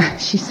she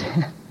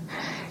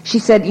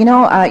said, you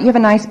have a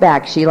nice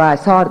back, Sheila. I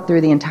saw it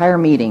through the entire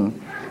meeting.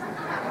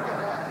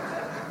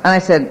 And I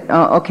said,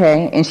 oh,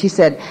 okay. And she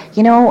said,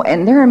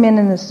 and there are men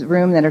in this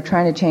room that are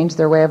trying to change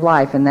their way of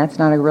life, and that's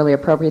not a really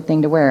appropriate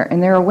thing to wear.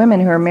 And there are women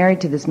who are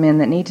married to this men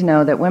that need to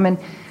know that women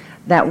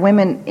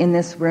in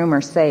this room are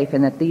safe,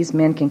 and that these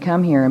men can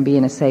come here and be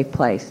in a safe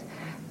place.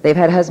 They've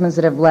had husbands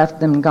that have left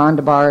them, gone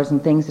to bars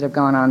and things that have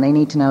gone on. They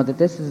need to know that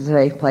this is a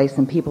safe place,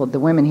 and the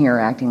women here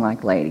are acting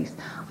like ladies.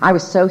 I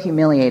was so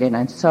humiliated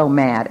and so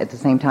mad at the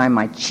same time.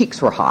 My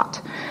cheeks were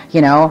hot,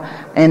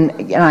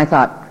 and I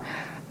thought,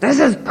 this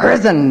is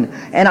prison,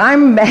 and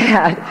I'm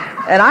mad.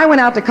 And I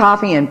went out to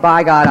coffee, and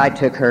by God, I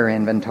took her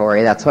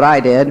inventory. That's what I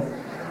did.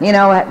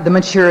 The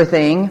mature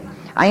thing.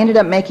 I ended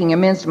up making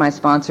amends to my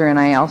sponsor, and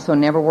I also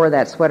never wore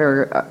that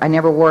sweater. I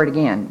never wore it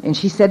again. And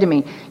she said to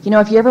me,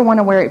 if you ever want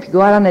to wear it, if you go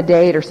out on a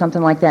date or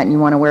something like that and you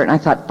want to wear it, and I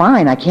thought,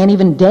 fine, I can't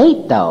even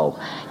date, though.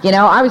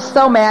 I was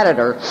so mad at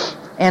her.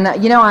 And,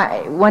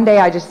 one day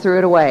I just threw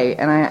it away,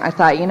 and I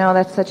thought,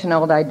 that's such an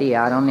old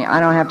idea. I don't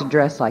have to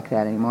dress like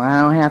that anymore.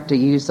 I don't have to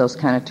use those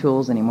kind of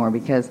tools anymore,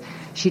 because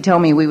she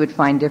told me we would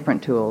find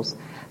different tools,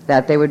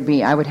 that I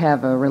would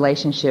have a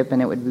relationship,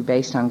 and it would be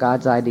based on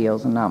God's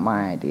ideals and not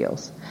my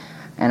ideals.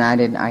 And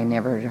I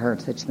never had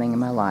heard such a thing in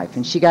my life.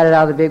 And she got it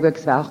out of the big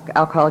books of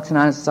Alcoholics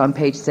Anonymous. It's on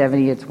page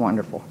 70. It's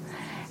wonderful.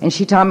 And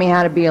she taught me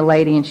how to be a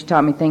lady, and she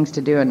taught me things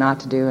to do and not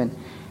to do,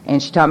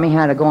 and she taught me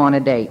how to go on a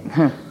date.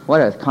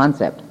 What a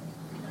concept.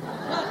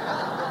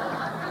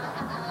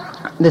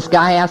 This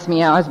guy asked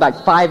me out. I was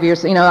about 5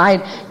 years.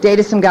 I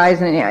dated some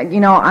guys,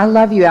 and I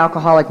love you,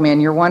 alcoholic man.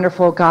 You're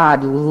wonderful.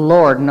 God,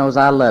 Lord knows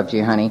I loved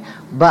you, honey.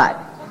 But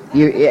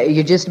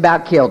you just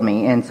about killed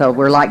me, and so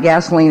we're like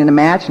gasoline in a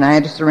match, and I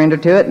had to surrender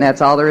to it, and that's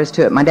all there is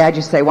to it. My dad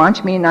used to say, "Why don't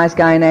you meet a nice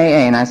guy in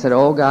AA?" And I said,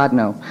 "Oh God,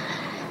 no."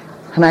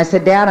 And I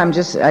said, "Dad,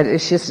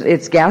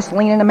 it's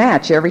gasoline in a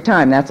match every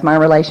time. That's my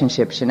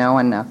relationships,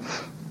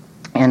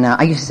 And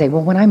I used to say,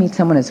 "Well, when I meet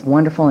someone as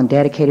wonderful and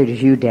dedicated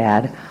as you,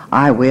 Dad,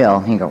 I will."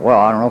 He'd go, "Well,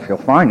 I don't know if you'll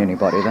find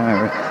anybody."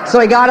 So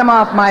he got him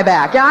off my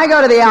back. Yeah, I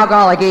go to the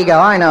alcoholic ego.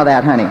 I know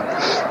that, honey.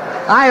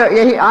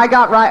 I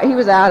got right. He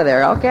was out of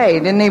there. Okay,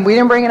 we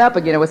didn't bring it up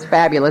again. It was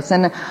fabulous.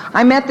 And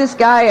I met this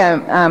guy.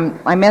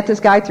 I met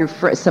this guy through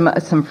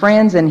some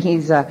friends, and he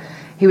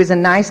was a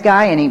nice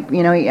guy.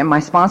 And my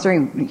sponsor,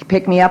 he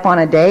picked me up on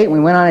a date. We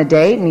went on a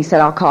date, and he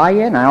said, "I'll call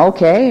you." And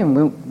okay,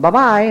 and bye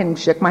bye, and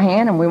shook my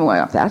hand, and we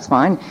went. That's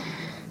fine.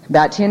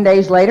 About 10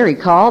 days later, he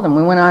called, and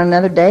we went on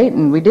another date,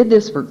 and we did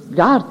this for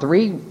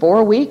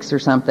 3-4 weeks or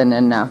something.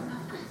 And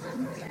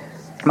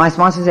my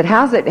sponsor said,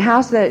 "How's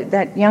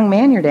that young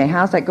man you're dating?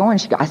 How's that going?"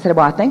 I said,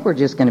 "Well, I think we're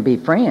just going to be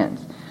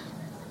friends."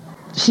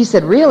 She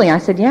said, "Really?" I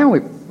said, "Yeah,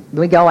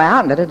 we go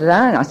out, and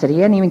da-da-da-da." And I said,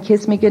 "He hadn't even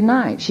kissed me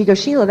goodnight." She goes,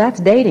 "Sheila,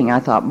 that's dating." I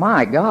thought,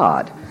 my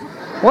God,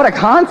 what a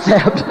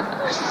concept.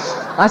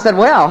 I said,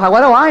 "Well,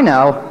 what do I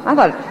know?" I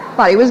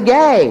thought he was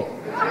gay.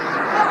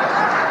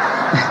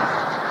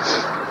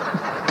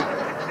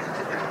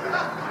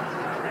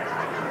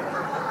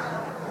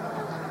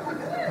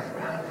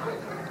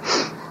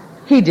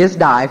 He'd just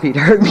die if he'd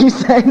heard me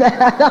say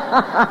that.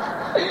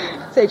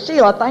 Say,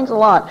 "Sheila, thanks a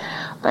lot."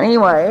 But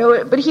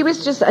anyway, but he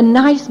was just a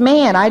nice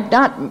man. I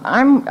didn't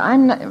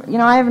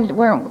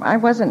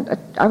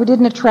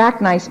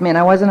attract nice men.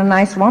 I wasn't a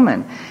nice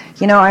woman.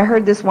 I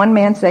heard this one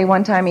man say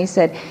one time, he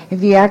said,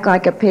 "If you act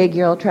like a pig,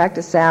 you'll attract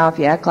a sow. If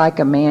you act like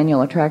a man,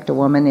 you'll attract a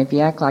woman. If you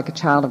act like a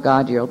child of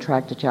God, you'll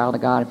attract a child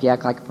of God. If you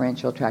act like a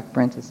prince, you'll attract a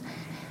princess."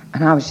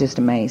 And I was just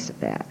amazed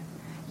at that.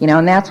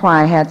 And that's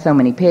why I had so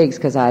many pigs,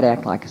 because I'd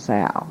act like a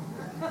sow.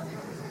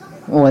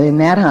 Well, isn't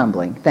that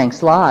humbling?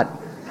 Thanks a lot.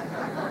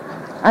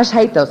 I just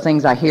hate those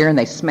things I hear, and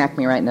they smack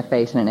me right in the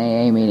face in an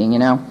AA meeting,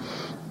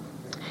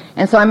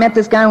 And so I met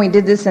this guy, and we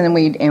did this, and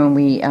we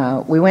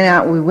went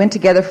out. We went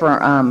together for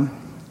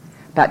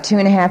about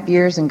 2.5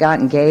 years and got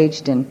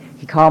engaged. And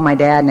he called my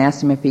dad and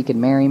asked him if he could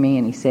marry me,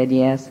 and he said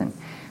yes. And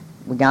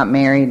we got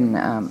married,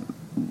 and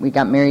we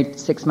got married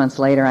 6 months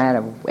later. I had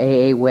a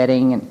AA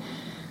wedding, and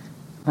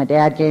my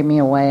dad gave me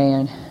away,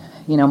 and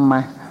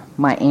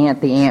my aunt,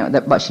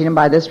 but she didn't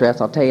buy this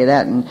dress, I'll tell you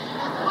that, and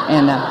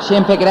she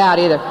didn't pick it out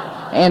either.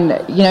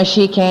 And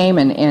she came,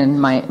 and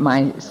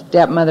my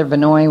stepmother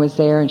Vinoy was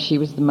there, and she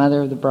was the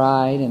mother of the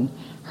bride, and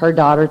her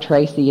daughter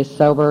Tracy is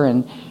sober,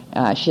 and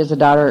she has a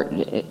daughter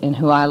in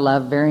who I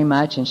love very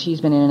much, and she's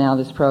been in and out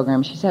of this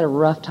program. She's had a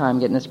rough time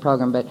getting this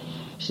program, but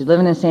she's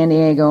living in San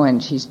Diego,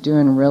 and she's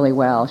doing really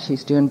well.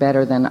 She's doing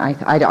better than I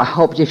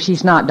hope. If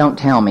she's not, don't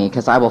tell me,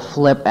 because I will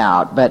flip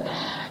out. But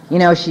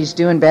she's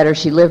doing better.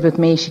 She lived with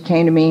me. She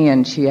came to me,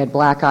 and she had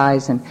black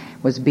eyes and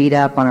was beat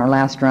up on her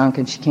last drunk,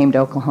 and she came to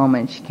Oklahoma,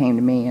 and she came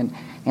to me,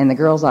 and the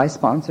girls I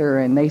sponsor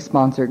and they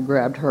sponsored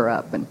grabbed her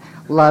up and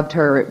loved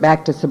her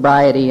back to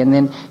sobriety. And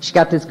then she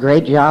got this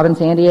great job in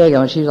San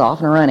Diego, and she was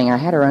off and running. I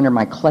had her under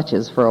my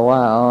clutches for a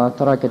while. I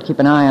thought I could keep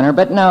an eye on her,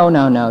 but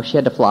no. She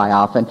had to fly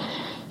off, and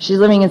she's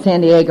living in San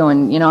Diego,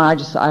 and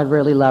I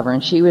really love her.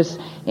 And she was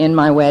in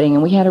my wedding,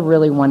 and we had a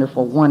really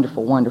wonderful,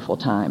 wonderful, wonderful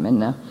time.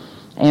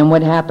 And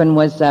what happened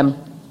was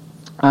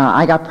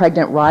I got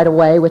pregnant right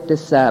away with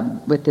this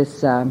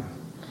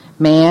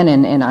man,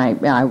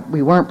 and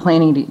we weren't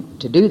planning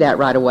to do that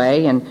right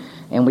away, and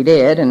we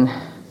did. And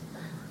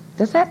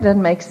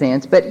doesn't make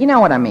sense, but you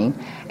know what I mean.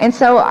 And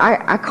so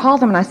I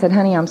called him and I said,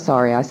 "Honey, I'm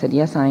sorry." I said,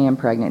 "Yes, I am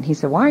pregnant." He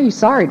said, "Why are you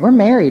sorry? We're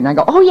married." And I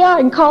go, "Oh yeah,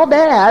 I can call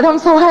Dad. I'm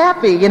so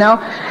happy,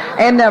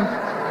 And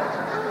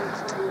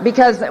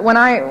because when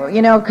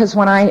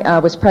I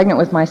was pregnant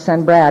with my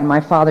son Brad, my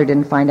father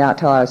didn't find out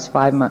till I was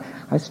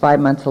 5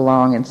 months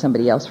along, and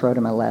somebody else wrote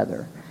him a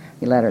letter.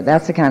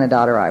 That's the kind of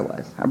daughter I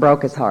was. I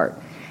broke his heart.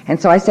 And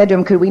so I said to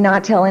him, "Could we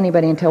not tell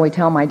anybody until we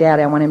tell my dad?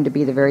 I want him to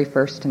be the very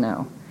first to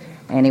know."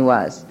 And he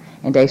was.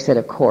 And Dave said,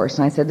 "Of course."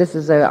 And I said,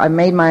 I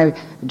made my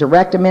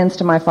direct amends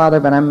to my father,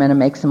 but I'm going to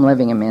make some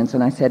living amends.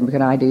 And I said,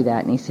 "Could I do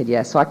that?" And he said,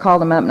 "Yes." So I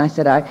called him up and I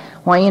said, "I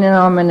want you to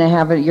know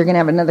you're going to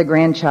have another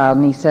grandchild."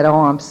 And he said,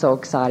 "Oh, I'm so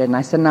excited." And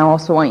I said, "And I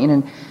also want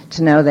you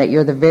to know that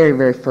you're the very,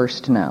 very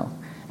first to know."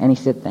 And he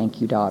said, "Thank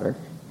you, daughter."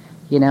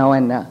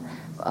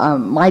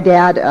 My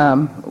dad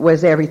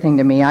was everything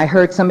to me. I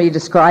heard somebody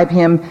describe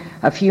him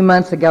a few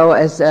months ago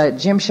as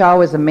Jim Shaw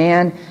was a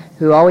man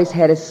who always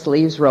had his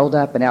sleeves rolled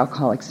up in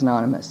Alcoholics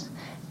Anonymous.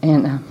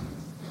 And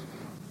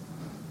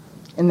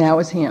that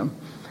was him.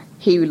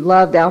 He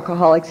loved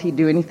alcoholics. He'd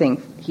do anything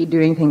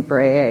for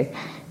AA.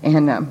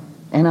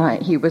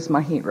 He was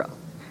my hero.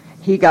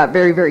 He got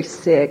very, very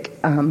sick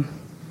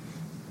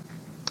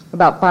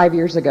about 5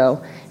 years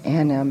ago,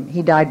 and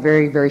he died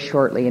very, very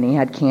shortly, and he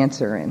had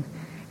cancer. And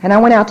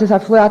I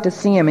flew out to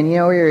see him, and we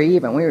were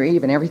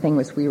even. Everything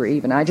was, we were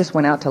even. I just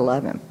went out to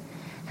love him.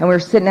 And we were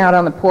sitting out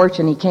on the porch,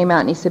 and he came out,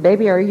 and he said,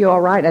 "Baby, are you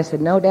all right?" I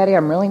said, "No, Daddy,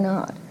 I'm really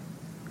not."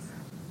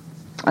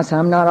 I said,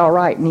 "I'm not all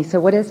right." And he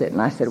said, "What is it?"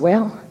 And I said,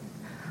 "Well,"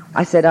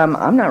 I said,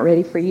 I'm not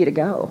ready for you to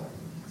go.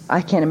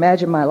 I can't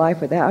imagine my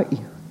life without you."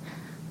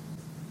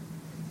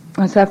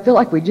 I said, "I feel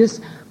like we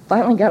just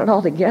finally got it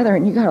all together,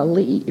 and you got to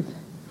leave."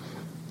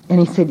 And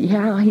he said,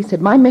 "Yeah." He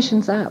said, "My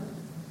mission's up."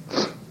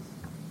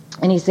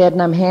 And he said,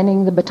 "And I'm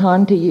handing the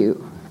baton to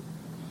you."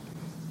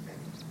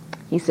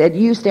 He said,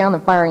 "You stay on the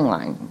firing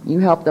line. You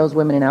help those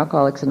women in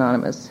Alcoholics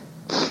Anonymous,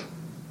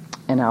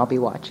 and I'll be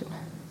watching."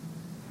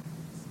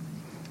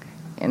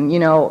 And,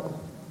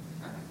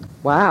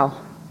 wow,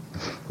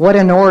 what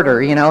an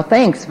order,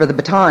 Thanks for the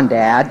baton,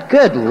 Dad.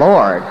 Good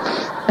Lord.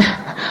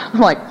 I'm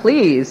like,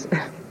 please.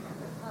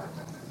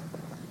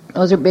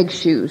 Those are big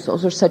shoes.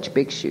 Those are such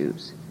big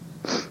shoes.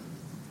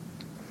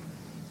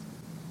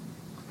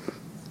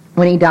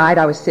 When he died,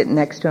 I was sitting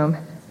next to him.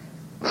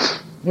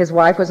 His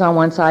wife was on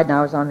one side and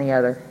I was on the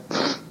other.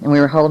 And we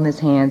were holding his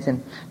hands,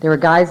 and there were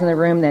guys in the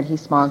room that he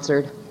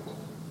sponsored.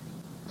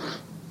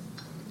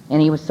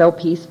 And he was so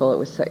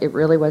peaceful. It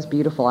really was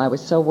beautiful. I was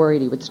so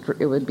worried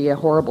it would be a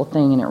horrible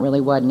thing, and it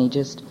really wasn't.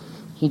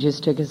 He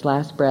just took his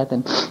last breath.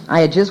 And I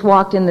had just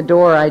walked in the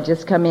door. I had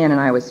just come in, and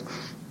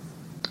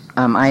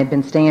I had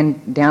been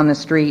staying down the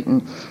street,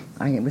 and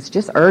it was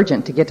just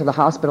urgent to get to the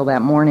hospital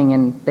that morning.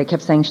 And they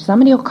kept saying,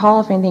 "Somebody will call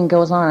if anything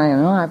goes on." I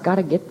know, I've got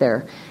to get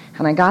there.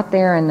 And I got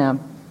there, and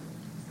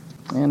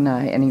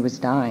he was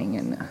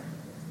dying,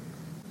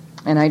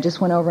 and I just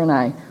went over and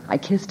I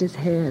kissed his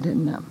head,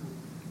 and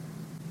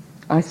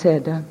I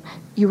said,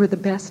 "You were the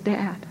best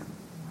dad."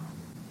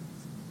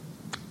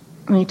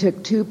 And he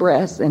took 2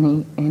 breaths,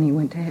 and he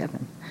went to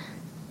heaven,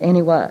 and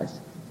he was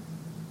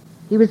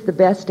the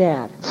best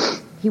dad.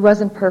 He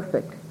wasn't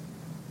perfect,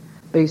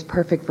 but he was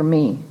perfect for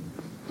me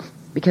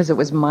because it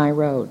was my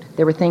road.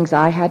 There were things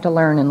I had to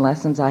learn and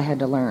lessons I had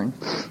to learn,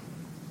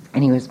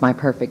 and he was my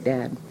perfect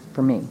dad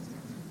for me.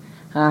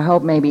 I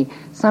hope maybe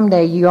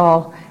someday you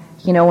all,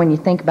 when you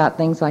think about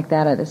things like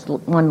that, this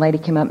one lady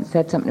came up and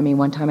said something to me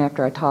one time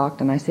after I talked,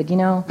 and I said,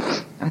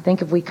 I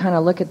think if we kind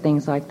of look at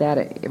things like that,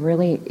 it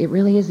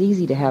really is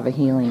easy to have a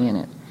healing in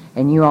it.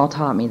 And you all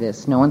taught me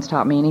this. No one's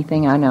taught me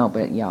anything, I know,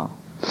 but y'all.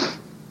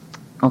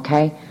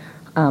 Okay?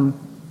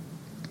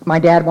 My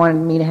dad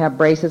wanted me to have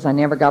braces. I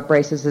never got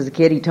braces as a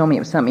kid. He told me it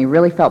was something he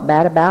really felt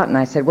bad about, and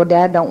I said, "Well,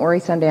 Dad, don't worry.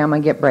 Someday I'm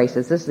going to get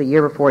braces." This is the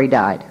year before he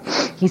died.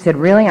 He said,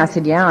 "Really?" I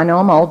said, "Yeah, I know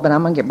I'm old, but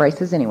I'm going to get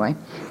braces anyway."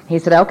 He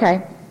said,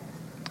 "Okay."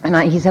 And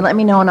he said, "Let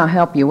me know and I'll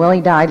help you." Well,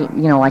 he died,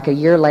 like a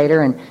year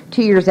later, and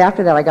 2 years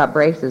after that I got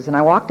braces. And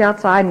I walked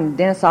outside in the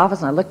dentist's office,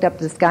 and I looked up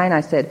to the sky, and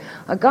I said,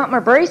 "I got my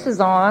braces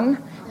on,"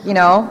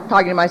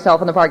 talking to myself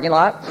in the parking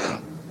lot.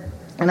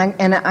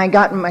 And I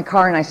got in my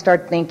car, and I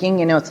started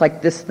thinking, it's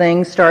like this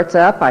thing starts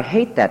up. I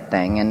hate that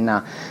thing. And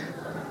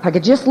if I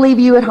could just leave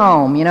you at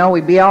home,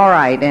 we'd be all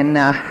right. And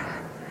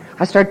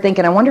I started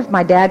thinking, I wonder if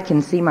my dad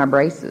can see my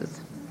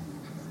braces.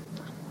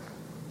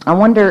 I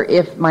wonder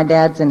if my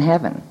dad's in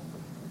heaven.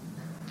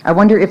 I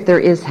wonder if there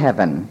is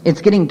heaven.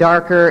 It's getting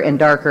darker and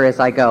darker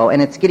as I go,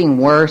 and it's getting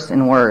worse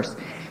and worse.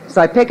 So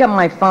I pick up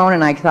my phone,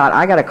 and I thought,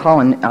 I got to call,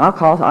 and I'll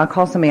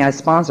call somebody I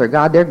sponsor.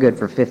 God, they're good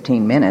for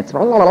 15 minutes.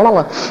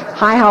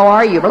 Hi, how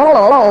are you?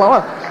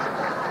 I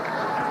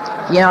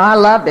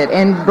loved it.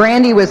 And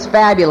Brandy was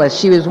fabulous.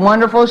 She was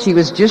wonderful. She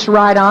was just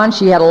right on.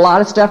 She had a lot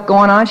of stuff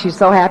going on. She was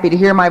so happy to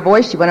hear my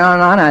voice. She went on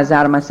and on. I was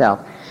out of myself.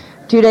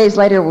 2 days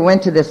later, we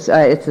went to this,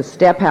 it's a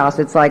step house.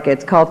 It's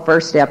called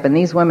First Step. And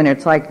these women,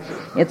 it's like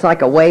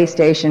a way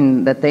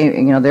station that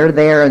they're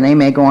there and they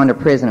may go on to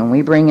prison. And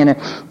we bring in a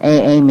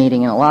AA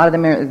meeting. And a lot of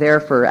them are there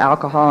for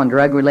alcohol and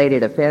drug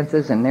related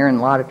offenses, and they're in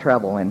a lot of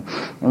trouble. And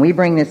we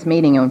bring this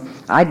meeting, and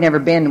I'd never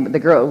been,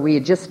 we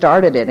had just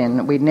started it,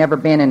 and we'd never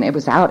been, and it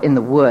was out in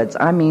the woods.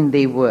 I mean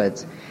the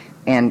woods.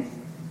 And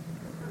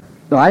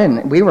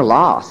we were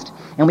lost.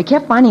 And we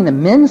kept finding the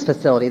men's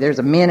facility. There's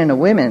a men and a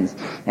women's.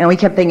 And we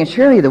kept thinking,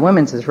 surely the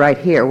women's is right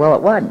here. Well,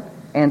 it wasn't.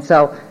 And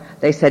so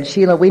they said,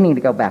 "Sheila, we need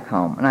to go back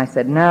home." And I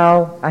said,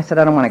 "No." I said,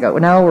 "I don't want to go."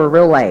 "No, we're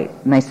real late."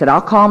 And they said,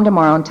 "I'll call them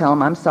tomorrow and tell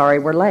them I'm sorry,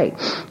 we're late."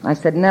 I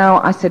said, "No."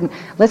 I said,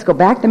 "Let's go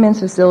back to the men's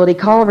facility,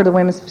 call over to the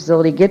women's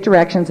facility, get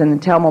directions, and then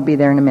tell them we'll be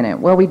there in a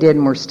minute." Well, we did,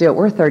 and we're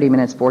 30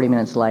 minutes, 40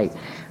 minutes late.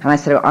 And I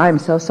said, "I'm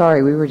so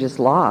sorry, we were just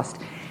lost."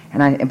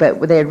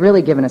 But they had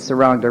really given us the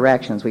wrong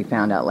directions, we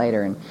found out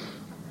later.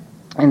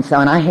 And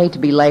I hate to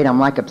be late. I'm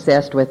like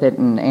obsessed with it.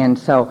 And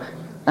so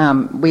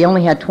we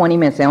only had 20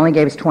 minutes. They only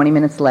gave us 20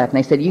 minutes left.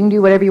 And they said, "You can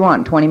do whatever you want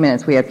in 20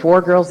 minutes. We had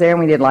 4 girls there, and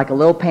we did like a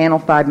little panel,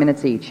 5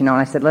 minutes each. And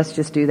I said, "Let's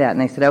just do that."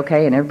 And they said,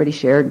 "Okay." And everybody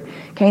shared.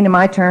 Came to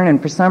my turn,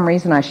 and for some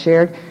reason I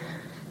shared.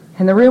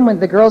 And the room with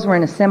the girls were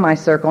in a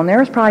semicircle, and there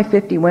was probably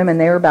 50 women.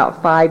 They were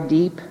about 5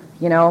 deep,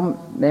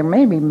 there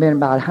may have been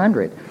about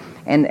 100.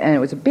 And it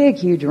was a big,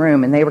 huge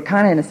room, and they were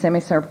kind of in a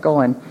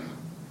semicircle, and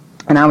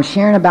I was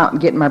sharing about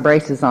getting my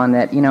braces on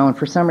that, and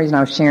for some reason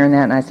I was sharing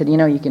that, and I said,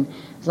 you can,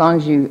 as long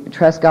as you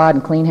trust God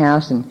and clean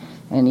house and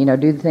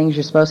do the things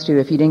you're supposed to,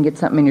 if you didn't get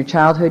something in your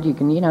childhood, you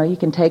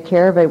can take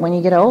care of it when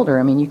you get older.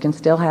 I mean, you can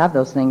still have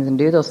those things and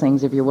do those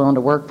things if you're willing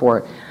to work for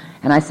it.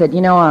 And I said,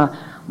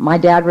 my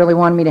dad really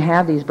wanted me to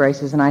have these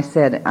braces, and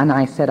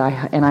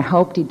I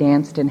hoped he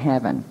danced in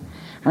heaven.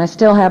 And I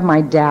still have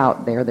my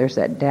doubt there. There's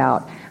that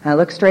doubt. And I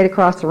looked straight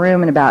across the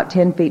room and about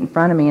 10 feet in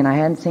front of me, and I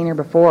hadn't seen her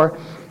before.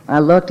 I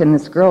looked, and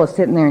this girl is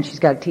sitting there, and she's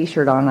got a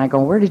T-shirt on, and I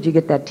go, where did you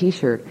get that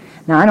T-shirt?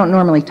 Now, I don't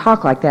normally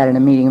talk like that in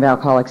a meeting of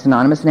Alcoholics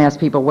Anonymous and ask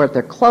people what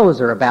their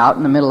clothes are about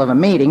in the middle of a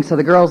meeting. So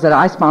the girls that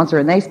I sponsor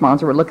and they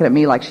sponsor were looking at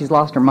me like she's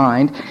lost her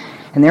mind.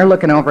 And they're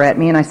looking over at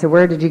me, and I said,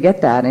 where did you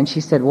get that? And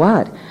she said,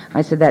 what?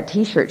 I said, that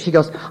T-shirt. She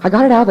goes, I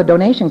got it out of the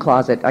donation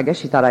closet. I guess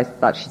she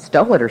thought she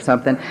stole it or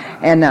something.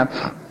 And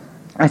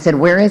I said,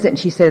 where is it? And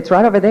she said, it's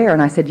right over there.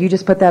 And I said, you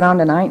just put that on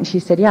tonight? And she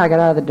said, yeah, I got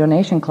it out of the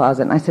donation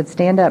closet. And I said,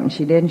 stand up. And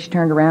she did, and she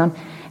turned around.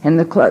 And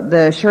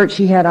the shirt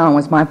she had on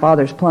was my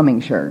father's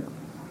plumbing shirt.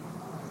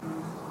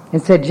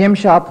 It said Jim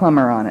Shaw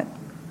Plumber on it.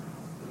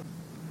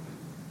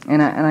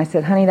 And I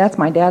said, honey, that's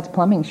my dad's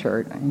plumbing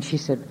shirt. And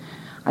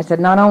I said,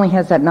 not only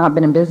has that not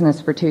been in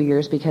business for 2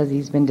 years because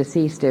he's been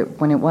deceased,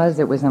 when it was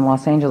in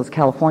Los Angeles,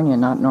 California,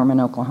 not Norman,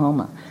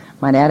 Oklahoma.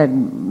 My dad had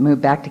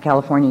moved back to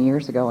California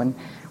years ago and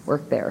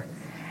worked there.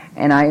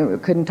 And I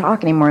couldn't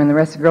talk anymore, and the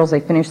rest of the girls, they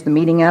finished the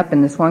meeting up,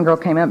 and this one girl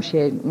came up. She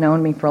had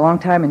known me for a long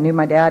time and knew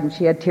my dad, and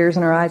she had tears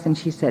in her eyes, and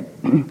she said,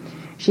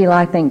 Sheila,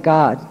 I thank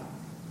God.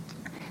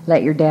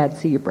 Let your dad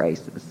see your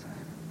braces.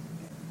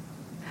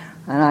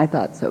 And I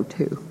thought so,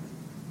 too.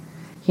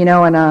 And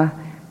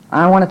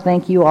I want to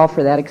thank you all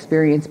for that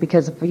experience,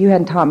 because if you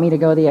hadn't taught me to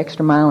go the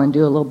extra mile and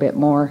do a little bit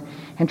more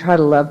and try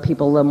to love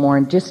people a little more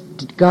and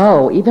just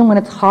go, even when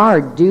it's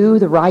hard, do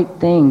the right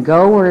thing.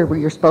 Go where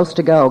you're supposed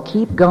to go.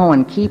 Keep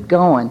going, keep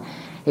going.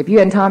 If you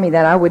hadn't taught me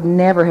that, I would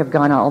never have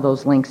gone all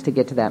those lengths to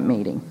get to that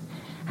meeting.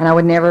 And I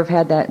would never have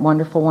had that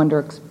wonderful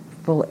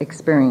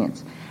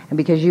experience. And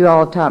because you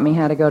all have taught me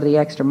how to go to the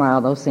extra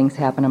mile, those things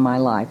happen in my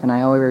life. And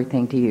I owe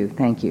everything to you.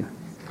 Thank you.